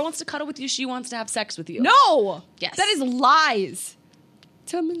doubt. If a girl wants to cuddle with you, she wants to have sex with you. No. Yes. That is lies.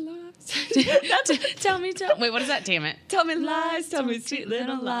 Tell me lies. Tell me. Wait, what is that? Damn it. Tell me lies. Tell me sweet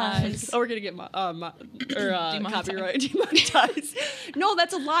little lies. Oh, we're gonna get copyright demonetized. No,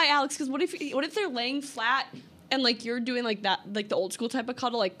 that's a lie, Alex. Because what if they're laying flat and like you're doing like that, like the old school type of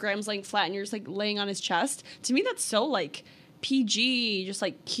cuddle, like Graham's laying flat and you're just like laying on his chest. To me, that's so like PG, just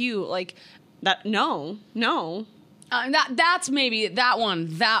like cute, like that. No. That's maybe that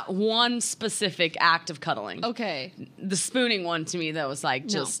one specific act of cuddling. Okay. The spooning one to me, though, was like,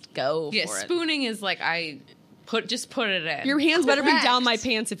 just go Yeah, for it. spooning is like put it in. Your hands better be Correct. down my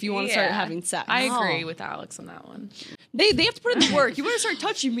pants if you want to start Yeah. having sex. I agree with Alex on that one. They have to put in the work. You want to start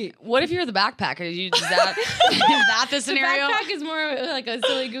touching me. What if you're the backpacker? Is that the scenario? Backpack is more like a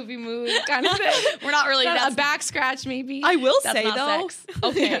silly, goofy move kind of thing. We're not really. A That's back scratch, maybe. I will That's say not though, sex.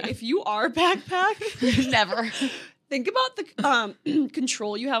 okay, if you are a backpack, never. think about the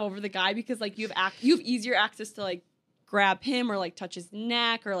control you have over the guy, because like you have easier access to like grab him or like touch his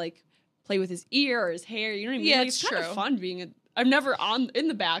neck or like play with his ear or his hair. You know what I mean? Yeah, Like, it's kind true. of fun being I'm never in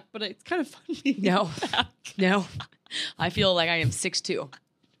the back, but it's kind of fun being in No, the back. no. I feel like I am 6'2"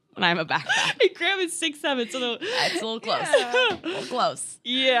 when I'm a backpack. Hey, Graham is 6'7", so It's a little close. A little close.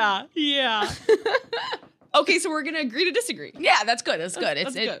 yeah. Okay, so we're gonna agree to disagree. Yeah, that's good. That's good.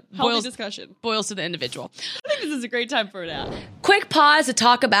 That's It good. Healthy boils discussion. boils to the individual. I think this is a great time for that. Quick pause to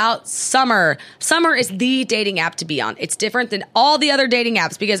talk about Summer. Summer is the dating app to be on. It's different than all the other dating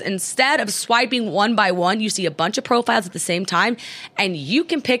apps because instead of swiping one by one, you see a bunch of profiles at the same time and you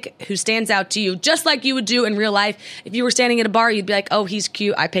can pick who stands out to you just like you would do in real life. If you were standing at a bar, you'd be like, oh, he's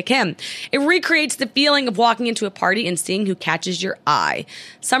cute, I pick him. It recreates the feeling of walking into a party and seeing who catches your eye.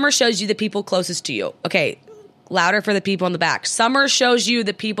 Summer shows you the people closest to you. Okay, louder for the people in the back. Summer shows you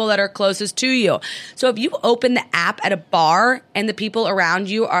the people that are closest to you. So if you open the app at a bar and the people around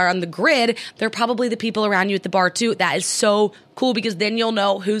you are on the grid, they're probably the people around you at the bar too. That is so cool because then you'll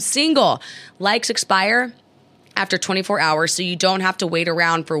know who's single. Likes expire after 24 hours, so you don't have to wait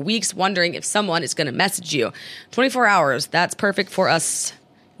around for weeks wondering if someone is going to message you. 24 hours, that's perfect for us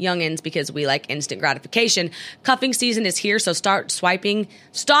youngins because we like instant gratification. Cuffing season is here, so stop swiping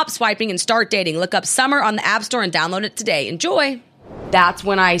and start dating. Look up Summer on the App Store and download it today. Enjoy. That's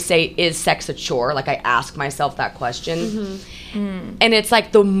when I say, is sex a chore? Like I ask myself that question. And it's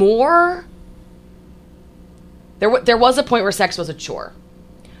like the more... There was a point where sex was a chore.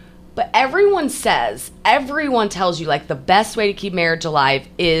 But everyone tells you like the best way to keep marriage alive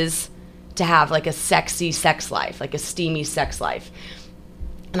is to have like a sexy sex life, like a steamy sex life.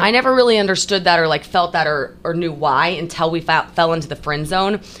 And I never really understood that or like felt that or knew why until we fell into the friend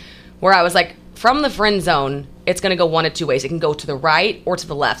zone, where I was like, from the friend zone, it's going to go one of two ways. It can go to the right or to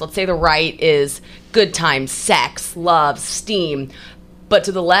the left. Let's say the right is good times, sex, love, steam. But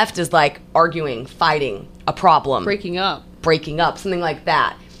to the left is like arguing, fighting, a problem. Breaking up, Something like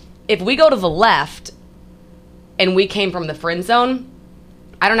that. If we go to the left and we came from the friend zone,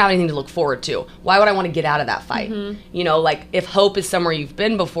 I don't have anything to look forward to. Why would I want to get out of that fight? You know, like if hope is somewhere you've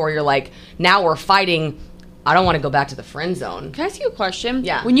been before, you're like, now we're fighting. I don't want to go back to the friend zone. Can I ask you a question?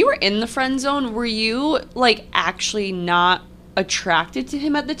 Yeah. When you were in the friend zone, were you like actually not attracted to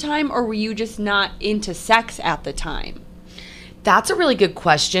him at the time, or were you just not into sex at the time? That's a really good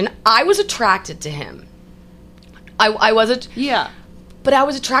question. I was attracted to him. I wasn't. Yeah. But I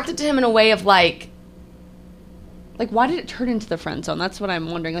was attracted to him in a way of like why did it turn into the friend zone? That's what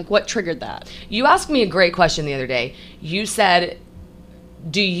I'm wondering. Like, what triggered that? you asked me a great question the other day. You said,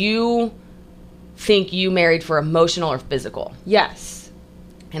 do you think you married for emotional or physical? Yes.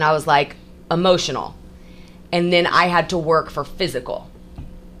 And I was like, emotional. And then I had to work for physical.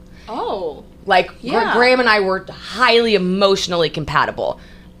 Oh. Like, Yeah. Graham and I were highly emotionally compatible.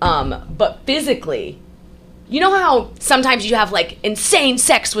 But physically, you know how sometimes you have, like, insane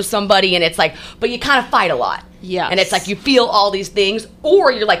sex with somebody and it's like, but you kind of fight a lot. Yes. And it's like you feel all these things.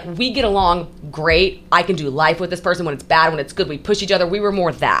 Or you're like, we get along great. I can do life with this person when it's bad, when it's good. We push each other. We were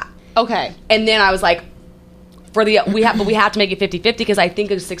more that. Okay. And then I was like, we have to make it 50-50 because I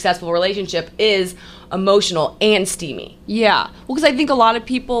think a successful relationship is emotional and steamy. Yeah. Well, because I think a lot of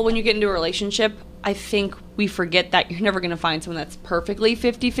people, when you get into a relationship, I think we forget that you're never going to find someone that's perfectly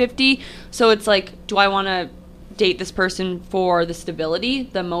 50-50. So it's like, do I want to date this person for the stability,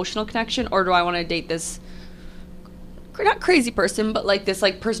 the emotional connection, or do I want to date this, not crazy person, but like this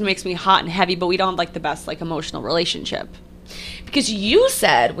like person makes me hot and heavy, but we don't have like the best like emotional relationship? Because you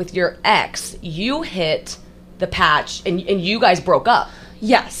said with your ex, you hit the patch and you guys broke up.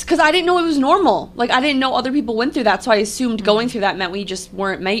 Yes, because I didn't know it was normal. Like, I didn't know other people went through that, so I assumed going through that meant we just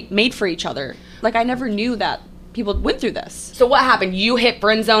weren't made for each other. Like, I never knew that people went through this. So what happened? You hit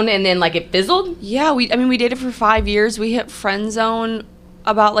friend zone and then like it fizzled? Yeah, we dated for 5 years. We hit friend zone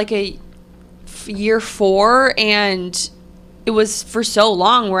about like year 4, and it was for so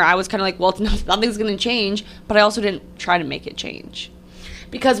long where I was kind of like, well, nothing's going to change, but I also didn't try to make it change.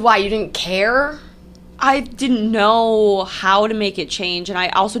 Because why? You didn't care? I didn't know how to make it change, and I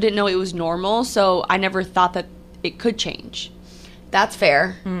also didn't know it was normal, so I never thought that it could change. That's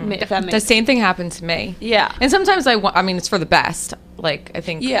fair. If that makes The same thing happened to me. Yeah. And sometimes I mean, it's for the best. Like, I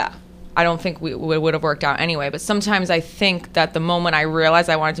think. Yeah. I don't think we would have worked out anyway. But sometimes I think that the moment I realized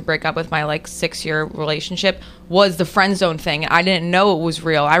I wanted to break up with my like 6-year relationship was the friend zone thing. I didn't know it was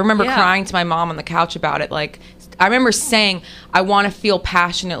real. I remember Yeah. crying to my mom on the couch about it. Like, I remember saying, I want to feel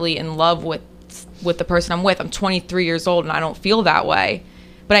passionately in love with the person I'm with. I'm 23 years old and I don't feel that way.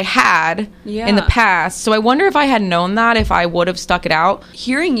 But I had in the past. So I wonder if I had known that, if I would have stuck it out.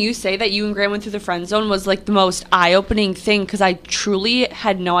 Hearing you say that you and Graham went through the friend zone was like the most eye-opening thing, because I truly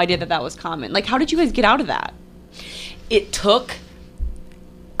had no idea that that was common. Like, how did you guys get out of that? It took.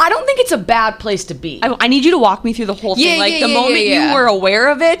 I don't think it's a bad place to be. I need you to walk me through the whole thing. Yeah, Like, yeah, the yeah, moment yeah. you were aware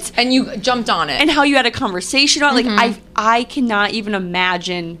of it And you jumped on it. and how you had a conversation about it. Like, I cannot even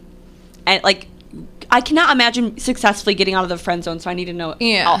imagine, and like, I cannot imagine successfully getting out of the friend zone, so I need to know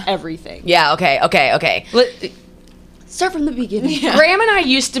everything. Yeah. Okay. Start from the beginning. Graham and I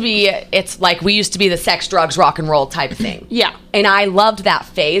used to be. It's like we used to be the sex, drugs, rock and roll type thing. Yeah. And I loved that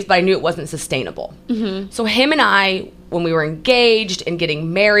phase, but I knew it wasn't sustainable. So him and I, when we were engaged and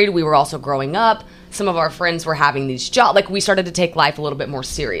getting married, we were also growing up. Some of our friends were having these jobs. Like, we started to take life a little bit more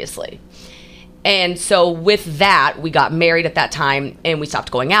seriously. And so with that, we got married at that time, and we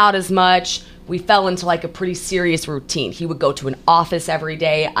stopped going out as much. We fell into like a pretty serious routine. He would go to an office every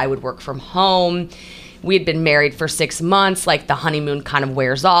day. I would work from home. We had been married for 6 months. Like, the honeymoon kind of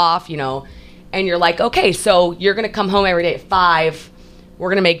wears off, you know. And you're like, okay, so you're going to come home every day at 5. We're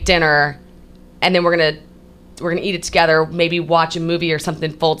going to make dinner. And then we're going to eat it together, maybe watch a movie or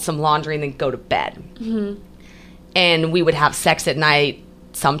something, fold some laundry, and then go to bed. And we would have sex at night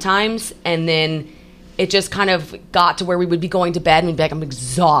sometimes. And then it just kind of got to where we would be going to bed and we'd be like, I'm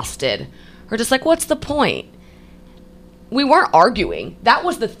exhausted. Or just like, what's the point? We weren't arguing. That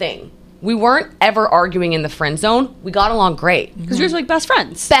was the thing. We weren't ever arguing in the friend zone. We got along great. Because you're like best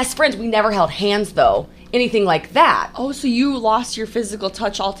friends. Best friends. We never held hands, though. Anything like that. Oh, so you lost your physical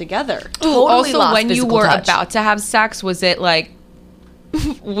touch altogether. Totally also, lost when you physical were touch. about to have sex, was it like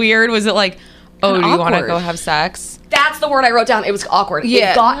weird? Was it like, oh, do you want to awkward. go have sex? That's the word I wrote down. It was awkward.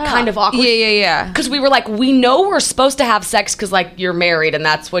 Yeah. It got kind of awkward. Yeah. Because we were like, we know we're supposed to have sex because, like, you're married and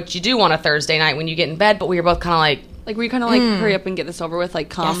that's what you do on a Thursday night when you get in bed. But we were both kind of like, Like, were you kind of like, hurry up and get this over with? Like,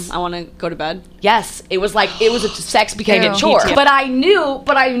 come, Yes. I want to go to bed. yes. It was like, it was sex became a Ew. chore. Me too. But I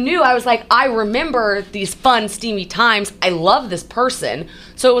knew, I was like, I remember these fun, steamy times. I love this person.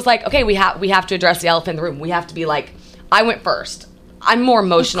 So it was like, okay, we have to address the elephant in the room. We have to be like, I went first. I'm more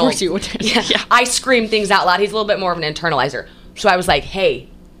emotional. course you would. Yeah. Yeah. I scream things out loud. He's a little bit more of an internalizer. So I was like, hey,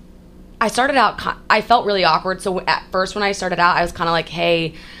 I started out, I felt really awkward. So at first when I started out, I was kind of like,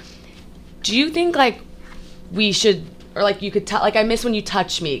 hey, do you think like we should, or like you could, like I miss when you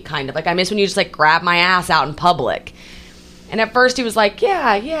touch me, kind of. Like I miss when you just like grab my ass out in public. And at first he was like,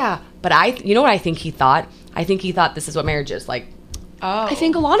 yeah. But you know what I think he thought? I think he thought this is what marriage is. Like, I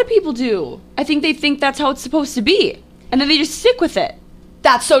think a lot of people do. I think they think that's how it's supposed to be. And then they just stick with it.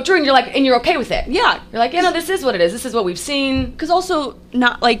 that's so true. And you're like, and you're okay with it. Yeah. You're like, no, this is what it is. This is what we've seen. Because also,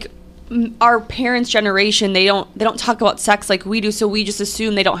 not like our parents' generation, they don't talk about sex like we do, so we just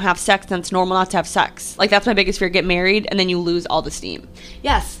assume they don't have sex and it's normal not to have sex. Like, that's my biggest fear, get married and then you lose all the steam.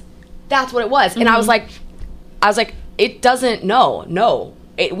 Yes, that's what it was. And I was like, it doesn't. No,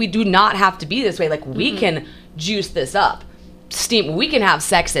 we do not have to be this way. Like, we can juice this up. Steam. We can have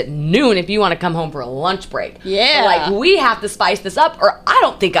sex at noon if you want to come home for a lunch break. Yeah. Like, we have to spice this up, or I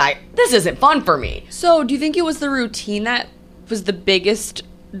don't think this isn't fun for me. So, do you think it was the routine that was the biggest,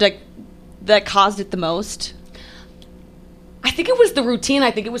 like, that caused it the most? I think it was the routine.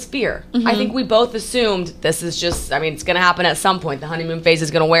 I think it was fear. I think we both assumed this is just, it's going to happen at some point. The honeymoon phase is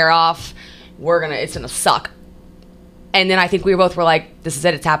going to wear off. It's going to suck. And then I think we both were like, this is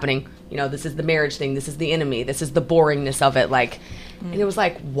it. It's happening. This is the marriage thing. This is the enemy. This is the boringness of it. Like, and it was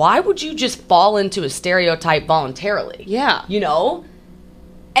like, why would you just fall into a stereotype voluntarily? Yeah.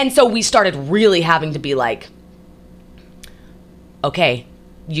 And so we started really having to be like, okay,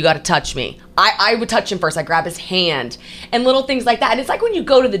 you got to touch me. I would touch him first. I grab his hand and little things like that. And it's like when you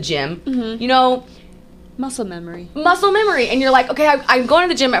go to the gym, Muscle memory. muscle memory. And you're like, okay, I'm going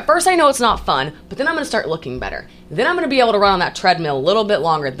to the gym. At first I know it's not fun, but then I'm going to start looking better. Then I'm going to be able to run on that treadmill a little bit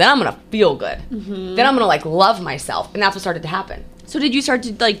longer. Then I'm going to feel good. Then I'm going to like love myself. And that's what started to happen. So, did you start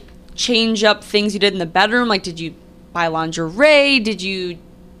to, like, change up things you did in the bedroom? Like, did you buy lingerie? Did you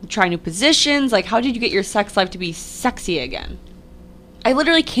try new positions? Like, how did you get your sex life to be sexy again? I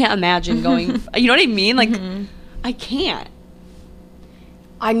literally can't imagine going, you know what I mean? Like, I can't.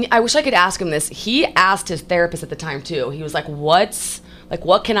 I wish I could ask him this. He asked his therapist at the time too. He was like,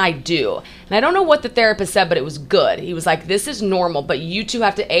 what can I do? And I don't know what the therapist said, but it was good. He was like, this is normal, but you two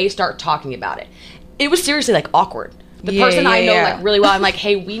have to start talking about it. It was seriously like awkward. The person I know like really well, I'm like,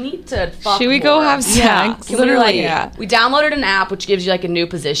 hey, we need to fuck Should we more. go have sex? Yeah, Can we, literally. like, Yeah. we downloaded an app which gives you like a new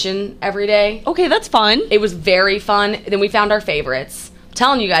position every day. Okay, that's fun. It was very fun. Then we found our favorites. I'm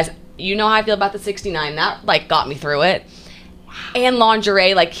telling you guys, you know how I feel about the 69. That like got me through it. And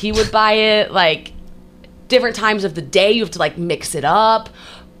lingerie, like he would buy it, like different times of the day. You have to like mix it up.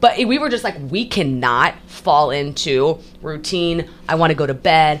 But we were just like, we cannot fall into routine. I want to go to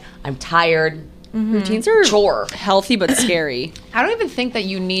bed. I'm tired. Routines are Chore. healthy but scary. I don't even think that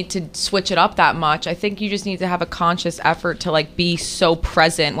you need to switch it up that much. I think you just need to have a conscious effort to like be so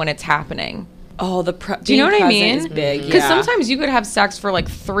present when it's happening. Oh, Do you know what I mean? Is big. Because Yeah. sometimes you could have sex for like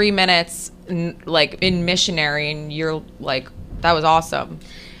 3 minutes, like in missionary, and you're like, that was awesome.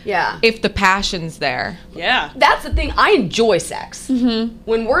 Yeah. If the passion's there. Yeah. That's the thing. I enjoy sex. Mm-hmm.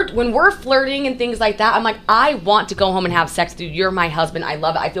 When we're flirting and things like that, I'm like, I want to go home and have sex with you. You're my husband. I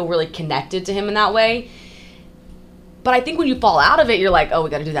love it. I feel really connected to him in that way. But I think when you fall out of it, you're like, oh,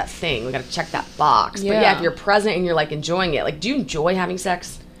 we got to do that thing. We got to check that box. But yeah, Yeah. if you're present and you're like enjoying it, like, do you enjoy having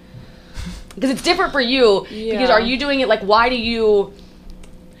sex? Because it's different for you. Yeah. Because are you doing it like? Why do you?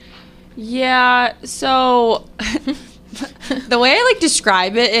 Yeah, so the way I like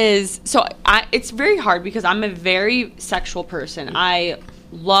describe it is it's very hard because I'm a very sexual person. I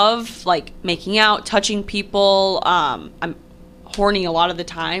love like making out, touching people. I'm horny a lot of the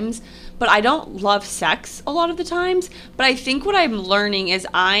times, but I don't love sex a lot of the times. But I think what I'm learning is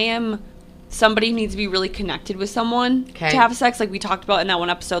I am somebody who needs to be really connected with someone Okay. to have sex. Like we talked about in that one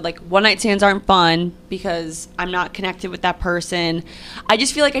episode, like one night stands aren't fun because I'm not connected with that person. I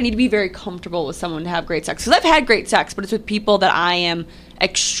just feel like I need to be very comfortable with someone to have great sex. Because I've had great sex, but it's with people that I am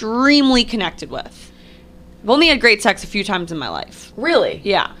extremely connected with. I've only had great sex a few times in my life. Really?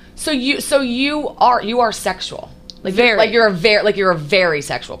 Yeah. So you are sexual. Like Very. you're a very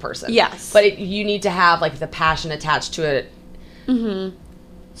sexual person. Yes. But you need to have like the passion attached to it. Mm-hmm.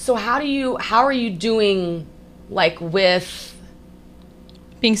 So how are you doing like with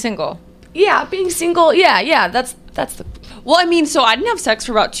Being single. being single? Yeah, that's the Well, I mean, so I didn't have sex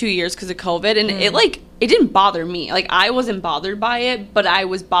for about 2 years because of COVID, and it didn't bother me. Like, I wasn't bothered by it, but I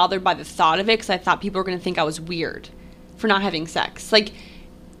was bothered by the thought of it because I thought people were going to think I was weird for not having sex. Like,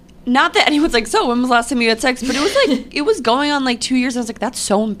 not that anyone's like, so when was the last time you had sex? But it was like, it was going on like 2 years. And I was like, that's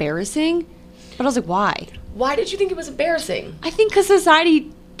so embarrassing. But I was like, why? Why did you think it was embarrassing? I think because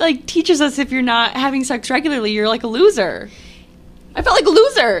society like teaches us if you're not having sex regularly, you're like a loser. I felt like a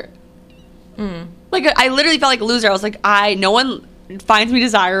loser. Like I literally felt like a loser. I was like, no one finds me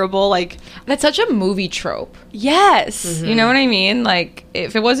desirable. Like, That's such a movie trope. yes, You know what I mean? Like,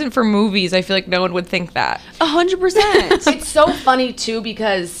 if it wasn't for movies, I feel like no one would think that. 100%. It's so funny too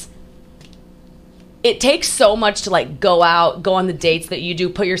because it takes so much to like go on the dates that you do,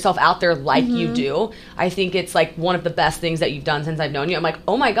 put yourself out there like you do. I think it's like one of the best things that you've done since I've known you. I'm like,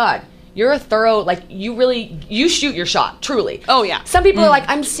 oh my God, you're a thorough, like you shoot your shot, truly. Oh, yeah. Some people are like,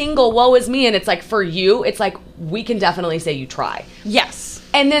 I'm single, woe is me. And it's like, for you, it's like, we can definitely say you try. Yes.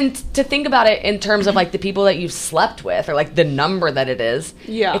 And then to think about it in terms of like the people that you've slept with or like the number that it is.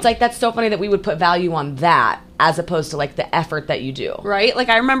 Yeah. It's like, that's so funny that we would put value on that as opposed to like the effort that you do. Right? Like,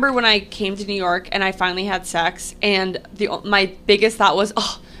 I remember when I came to New York and I finally had sex, and my biggest thought was,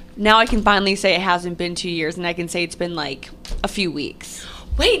 oh, now I can finally say it hasn't been 2 years, and I can say it's been like a few weeks.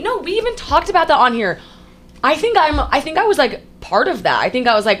 Wait, no, we even talked about that on here. I think I was like part of that. I think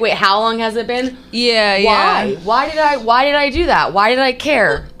I was like, wait, how long has it been? Yeah, Why? Why did I do that? Why did I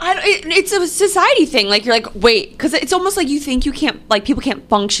care? It's a society thing. Like, you're like, wait, because it's almost like you think you can't, like, people can't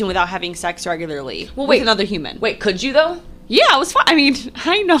function without having sex regularly with another human. Wait, could you though? Yeah, it was fine. I mean,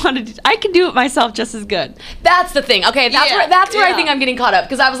 I know how to. I can do it myself just as good. That's the thing. Okay, that's Yeah, where I yeah. think I'm getting caught up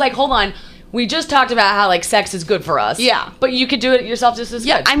because I was like, hold on. We just talked about how like sex is good for us. Yeah. But you could do it yourself just as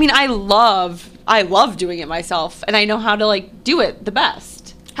good. I mean, I love doing it myself, and I know how to like do it the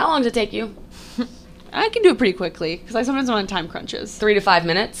best. How long does it take you? I can do it pretty quickly because I sometimes am on time crunches. 3 to 5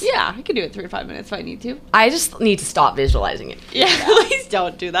 minutes? Yeah, I can do it 3 to 5 minutes if I need to. I just need to stop visualizing it. Yeah, please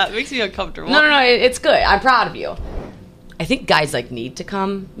don't do that. It makes me uncomfortable. No, it's good. I'm proud of you. I think guys like need to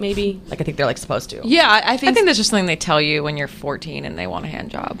come, maybe. Like I think they're like supposed to. Yeah, I I think that's just something they tell you when you're 14 and they want a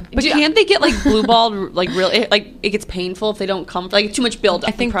hand job. But can't they get like blue balled? Like really, like it gets painful if they don't come. Like too much build up.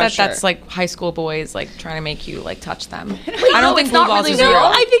 I think and pressure. that's like high school boys like trying to make you like touch them. I no, don't think it's blue not balls really is real. real.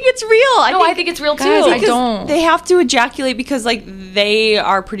 I think it's real. No, I think it's real too. Guys, I because don't. They have to ejaculate because like they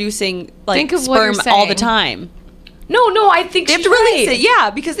are producing like Think of what you're sperm all the saying. time. No, I think They have to release it, yeah.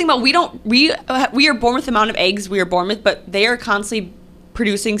 Because think about we are born with the amount of eggs we are born with, but they are constantly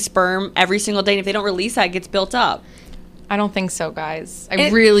producing sperm every single day, and if they don't release that, it gets built up. I don't think so, guys. I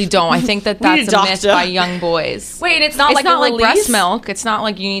really don't. I think that We need that's a a myth doctor. by young boys. Wait, and it's not like a like release? breast milk. It's not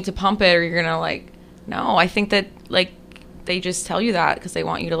like you need to pump it or you're gonna like. No, I think that like they just tell you that because they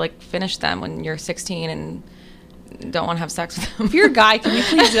want you to like finish them when you're 16 and don't want to have sex with them. If you're a guy, can you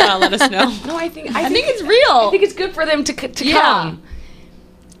please let us know? No, I think it's real. I think it's good for them to come.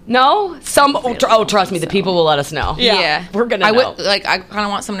 No, trust me, the people will let us know. Yeah, we're gonna. I know. would like. I kind of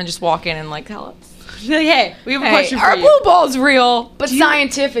want someone to just walk in and like tell us. Hey, we have a question for Our you. blue ball's real. But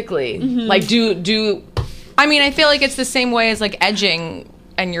scientifically, like, do I mean, I feel like it's the same way as like edging,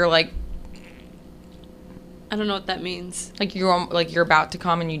 and you're like I don't know what that means. you're about to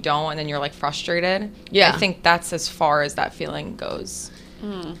come and you don't, and then you're like frustrated. Yeah. I think that's as far as that feeling goes.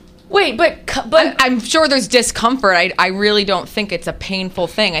 wait, but I'm sure there's discomfort. I really don't think it's a painful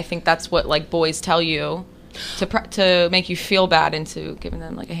thing. I think that's what like boys tell you to make you feel bad into giving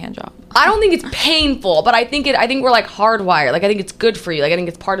them like a hand job. I don't think it's painful. But I think we're like hardwired. Like I think it's good for you. Like I think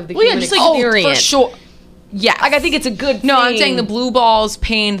it's part of the human experience. for sure. Yeah, Like I think it's a good. no, I'm thing. saying the blue balls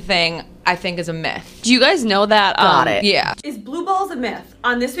pain thing. I think is a myth. Do you guys know that? Got it. Yeah. Is blue balls a myth?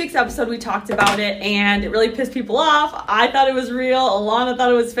 On this week's episode, we talked about it, and it really pissed people off. I thought it was real. Alana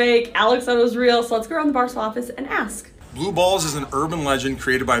thought it was fake. Alex thought it was real. So let's go around the Barstool office and ask. Blue balls is an urban legend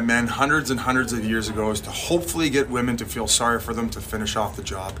created by men hundreds and hundreds of years ago is to hopefully get women to feel sorry for them to finish off the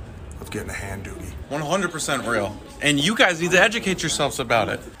job of getting a hand duty. 100% real. And you guys need to educate yourselves about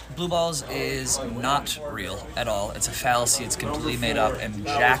it. Blue balls is not real at all. It's a fallacy. It's completely made up. And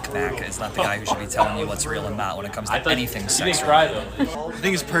Jack Mack is not the guy who should be telling you what's real and not when it comes to anything sex related. I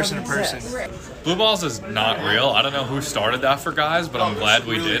think it's person to person. Blue balls is not real. I don't know who started that for guys, but I'm glad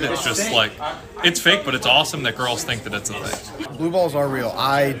we did. It's just like, it's fake, but it's awesome that girls think that it's a thing. Blue balls are real.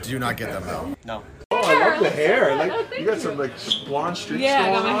 I do not get them though. No. Oh, I love the hair. Like you got some like blonde streaks going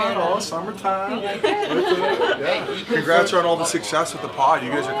on. Oh, summertime. Yeah. Congrats on all the success with the pod. You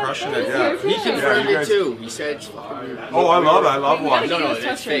guys are crushing it. Yeah. He confirmed you guys- it too. He said it's fucking weird. Oh, I love it. I love one. No,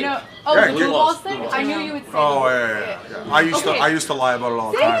 it's fake. Oh, Yeah, the blue blue balls thing? I knew you would say Oh yeah. I used to lie about it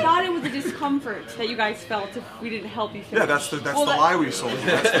all the They time. thought it was a discomfort that you guys felt if we didn't help you finish. Yeah, that's the lie we sold you.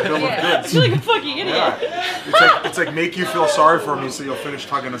 That's the bill of goods. You're like a fucking idiot. Yeah. It's like make you feel sorry for me so you'll finish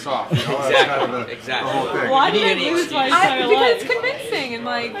tugging us off. You know? That's kind of the whole thing. Why did I lose my entire life? Because it's convincing and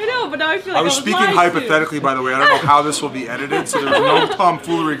like I know, but now I feel like I was speaking lied to. hypothetically, by the way. I don't know how this will be edited, so there's no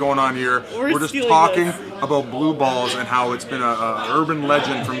tomfoolery going on here. We're just talking about blue balls and how it's been a urban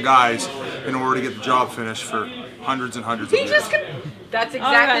legend from guys in order to get the job finished for hundreds and hundreds of years. That's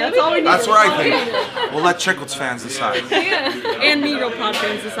exactly. That's all we need. That's what I think. We'll let Chicklets fans decide. And me, real pod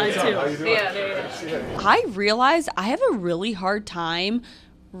fans decide too. I realize I have a really hard time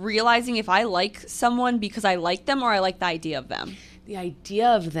realizing if I like someone because I like them or I like the idea of them. the idea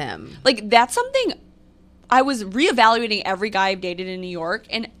of them. Like, that's something I was reevaluating every guy I've dated in New York,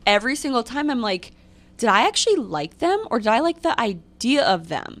 and every single time I'm like, did I actually like them or did I like the idea of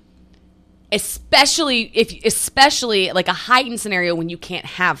them? Especially like a heightened scenario when you can't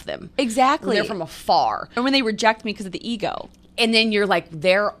have them. Exactly. They're from afar. And when they reject me because of the ego. And then you're like,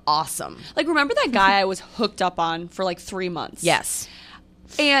 they're awesome. Like, remember that guy I was hooked up on for like 3 months? Yes.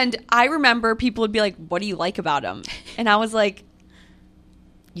 And I remember people would be like, what do you like about him? And I was like,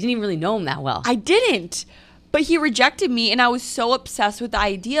 you didn't even really know him that well. I didn't. But he rejected me, and I was so obsessed with the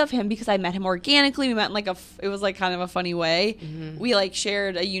idea of him because I met him organically. We met in like it was like kind of a funny way. Mm-hmm. We like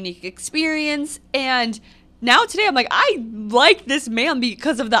shared a unique experience, and now today I'm like, I like this man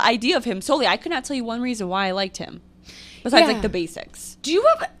because of the idea of him solely. I could not tell you one reason why I liked him, besides like the basics. Do you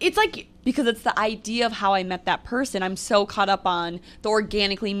have? It's like because it's the idea of how I met that person. I'm so caught up on the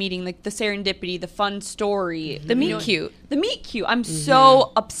organically meeting, like the serendipity, the fun story, the meet cute, the meet cute. I'm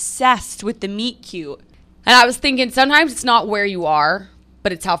so obsessed with the meet cute. And I was thinking sometimes it's not where you are,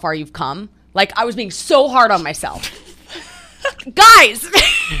 but it's how far you've come. Like, I was being so hard on myself. Guys! it's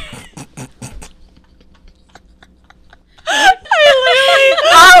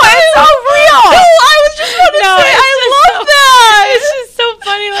so real! No, I was just about to say, I love that! It's just so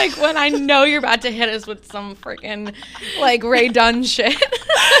funny, like, when I know you're about to hit us with some freaking, like, Ray Dunn shit.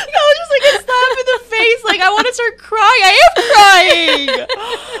 No, just like a slap in the face. Like, I want to start crying. I am crying.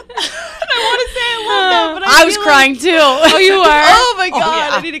 I want to say I love that, but I was crying too. Oh, you are? Oh my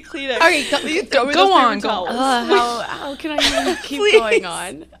god, I need to clean it. Okay, go on. How can I even keep going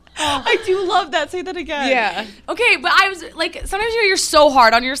on? I do love that. Say that again. Yeah. Okay, but I was like, sometimes you're so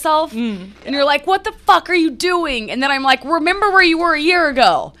hard on yourself, and you're like, what the fuck are you doing? And then I'm like, remember where you were a year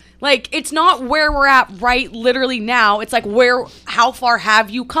ago. Like, it's not where we're at right literally now. It's like, how far have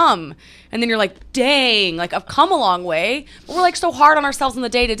you come? And then you're like, dang, like, I've come a long way. But we're like so hard on ourselves in the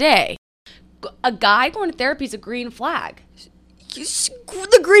day to day. A guy going to therapy is a green flag.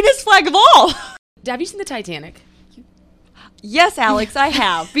 The greenest flag of all. Have you seen the Titanic? Yes, Alex, I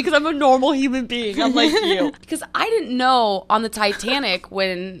have, because I'm a normal human being, unlike you. Because I didn't know on the Titanic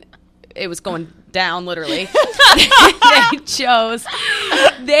when it was going down, literally,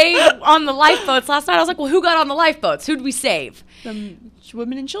 they on the lifeboats last night. I was like, well, who got on the lifeboats? Who'd we save? The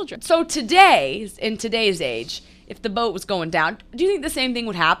women and children. So in today's age, if the boat was going down, do you think the same thing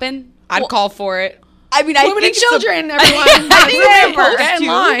would happen? I'd call for it. I mean, Women and children, everyone. Get in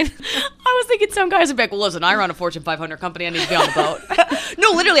line. I was thinking some guys would be like, well, listen, I run a Fortune 500 company. I need to be on the boat.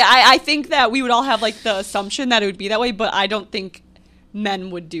 No, literally, I think that we would all have, like, the assumption that it would be that way, but I don't think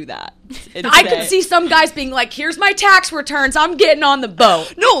men would do that. I could see some guys being like, here's my tax returns. I'm getting on the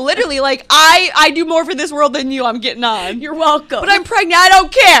boat. No, literally, like, I do more for this world than you. I'm getting on. You're welcome. But I'm pregnant. I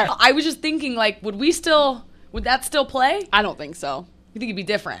don't care. I was just thinking, like, would that still play? I don't think so. You think it'd be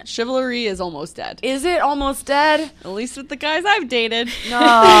different? Chivalry is almost dead. Is it almost dead? At least with the guys I've dated.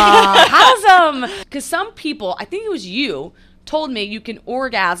 How's because some people, I think it was you, told me you can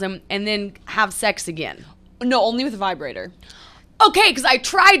orgasm and then have sex again. No, only with a vibrator. Okay, because I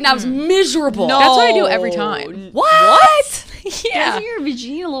tried and I was miserable. No. That's what I do every time. What? Yeah. Isn't your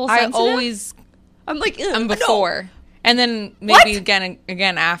vagina a little I sensitive? always, I'm like, I'm before. And then maybe again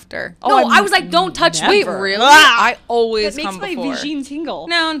after. No, I was like, don't touch me. Wait, really? I always that makes come my before. vagina tingle.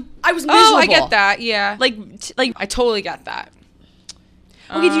 No, I was miserable. Oh, I get that. Yeah, Like I totally get that.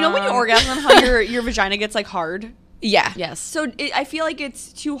 okay, do you know when you orgasm how your vagina gets like hard? Yeah. Yes. So I feel like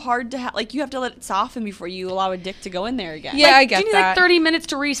it's too hard to have. Like you have to let it soften before you allow a dick to go in there again. Yeah, like, I get do you need that. like 30 minutes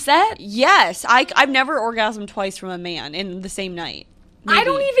to reset? Yes, I've never orgasmed twice from a man in the same night. I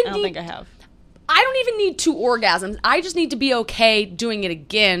don't think I have. I don't even need 2 orgasms. I just need to be okay doing it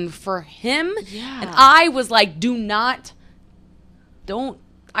again for him. Yeah. And I was like, don't.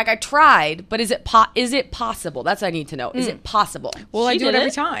 Like I tried, but is it possible? That's what I need to know. Is it possible? Well, I She do it did every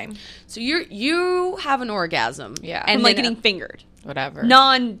it. time. So you have an orgasm. Yeah. And And like then, getting fingered, Whatever.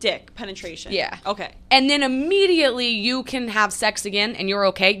 non-dick penetration. Yeah. Okay. and then immediately you can have sex again and you're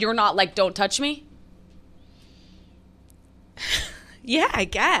okay. You're not like, don't touch me. Yeah, I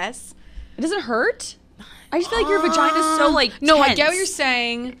guess. It doesn't hurt. I just feel like your vagina's so like No, I tense. get what you're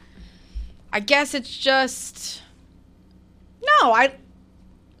saying. I guess it's just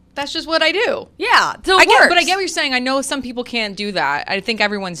that's just what I do. Yeah. So But I get what you're saying. I know some people can't do that. I think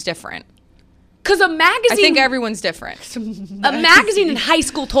everyone's different. Because a I magazine, think everyone's different. a magazine in high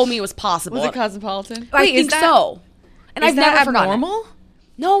school told me it was possible. Was it Cosmopolitan? I Wait, is think that- so. And I've never forgotten it. abnormal?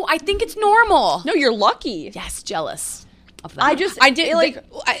 No, I think it's normal. No, you're lucky. Yes, jealous of that. I did like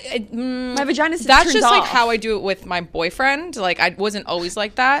my vagina. That's just like how I do it with my boyfriend. Like I wasn't always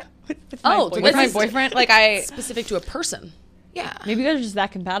like that with my boyfriend. Like I specific to a person. yeah, maybe they're just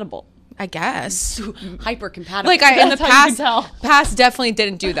that compatible. I guess. Hyper compatible. Like I in the That's how you can past definitely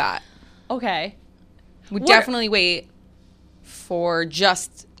didn't do that. Okay. Would definitely wait for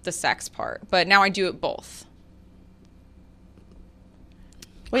just the sex part, but now I do it both.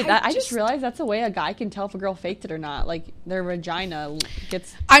 Wait, I just realized that's a way a guy can tell if a girl faked it or not. Like their vagina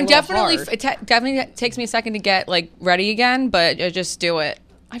gets. I'm a little definitely. hard. Definitely takes me a second to get like ready again, but I just do it.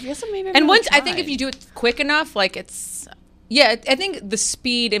 I guess maybe. And once I think if you do it quick enough, like it's I think the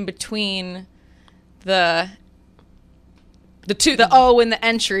speed in between the O and the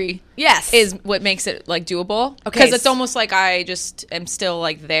entry yes, is what makes it like doable. Okay, because it's almost like I just am still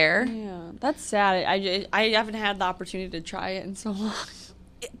like there. Yeah, that's sad. I haven't had the opportunity to try it in so long.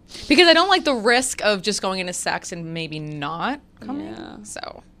 Because I don't like the risk of just going into sex and maybe not coming. Yeah.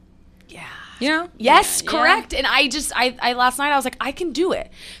 So yeah. you know, Yes, Yeah. correct. And I last night I was like, I can do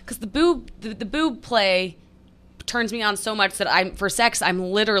it because the boob play turns me on so much that for sex I'm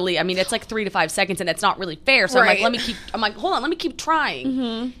literally, I mean, it's like 3 to 5 seconds and it's not really fair. So Right. I'm like, hold on, let me keep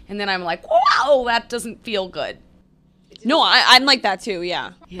trying. And then I'm like, wow, that doesn't feel good. No, I'm like that too.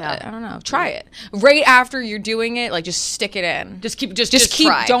 Yeah. but I don't know. Try it right after you're doing it. Like just stick it in. Just keep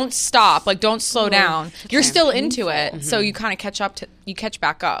Try. Don't stop. Like don't slow Mm-hmm. down. You're still into it, so you kind of catch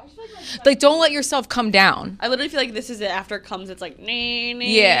back up. Like don't let yourself come down. I literally feel like this is it. After it comes, it's like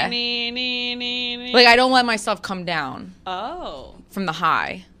Yeah. nee. Like I don't let myself come down Oh. from the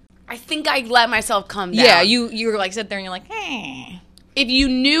high. I think I let myself come down. Yeah, you're like sit there and you're like, If you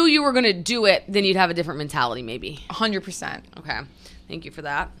knew you were going to do it, then you'd have a different mentality, maybe. 100%. Okay. Thank you for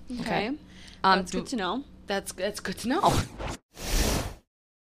that. Okay. That's good to know. That's good to know.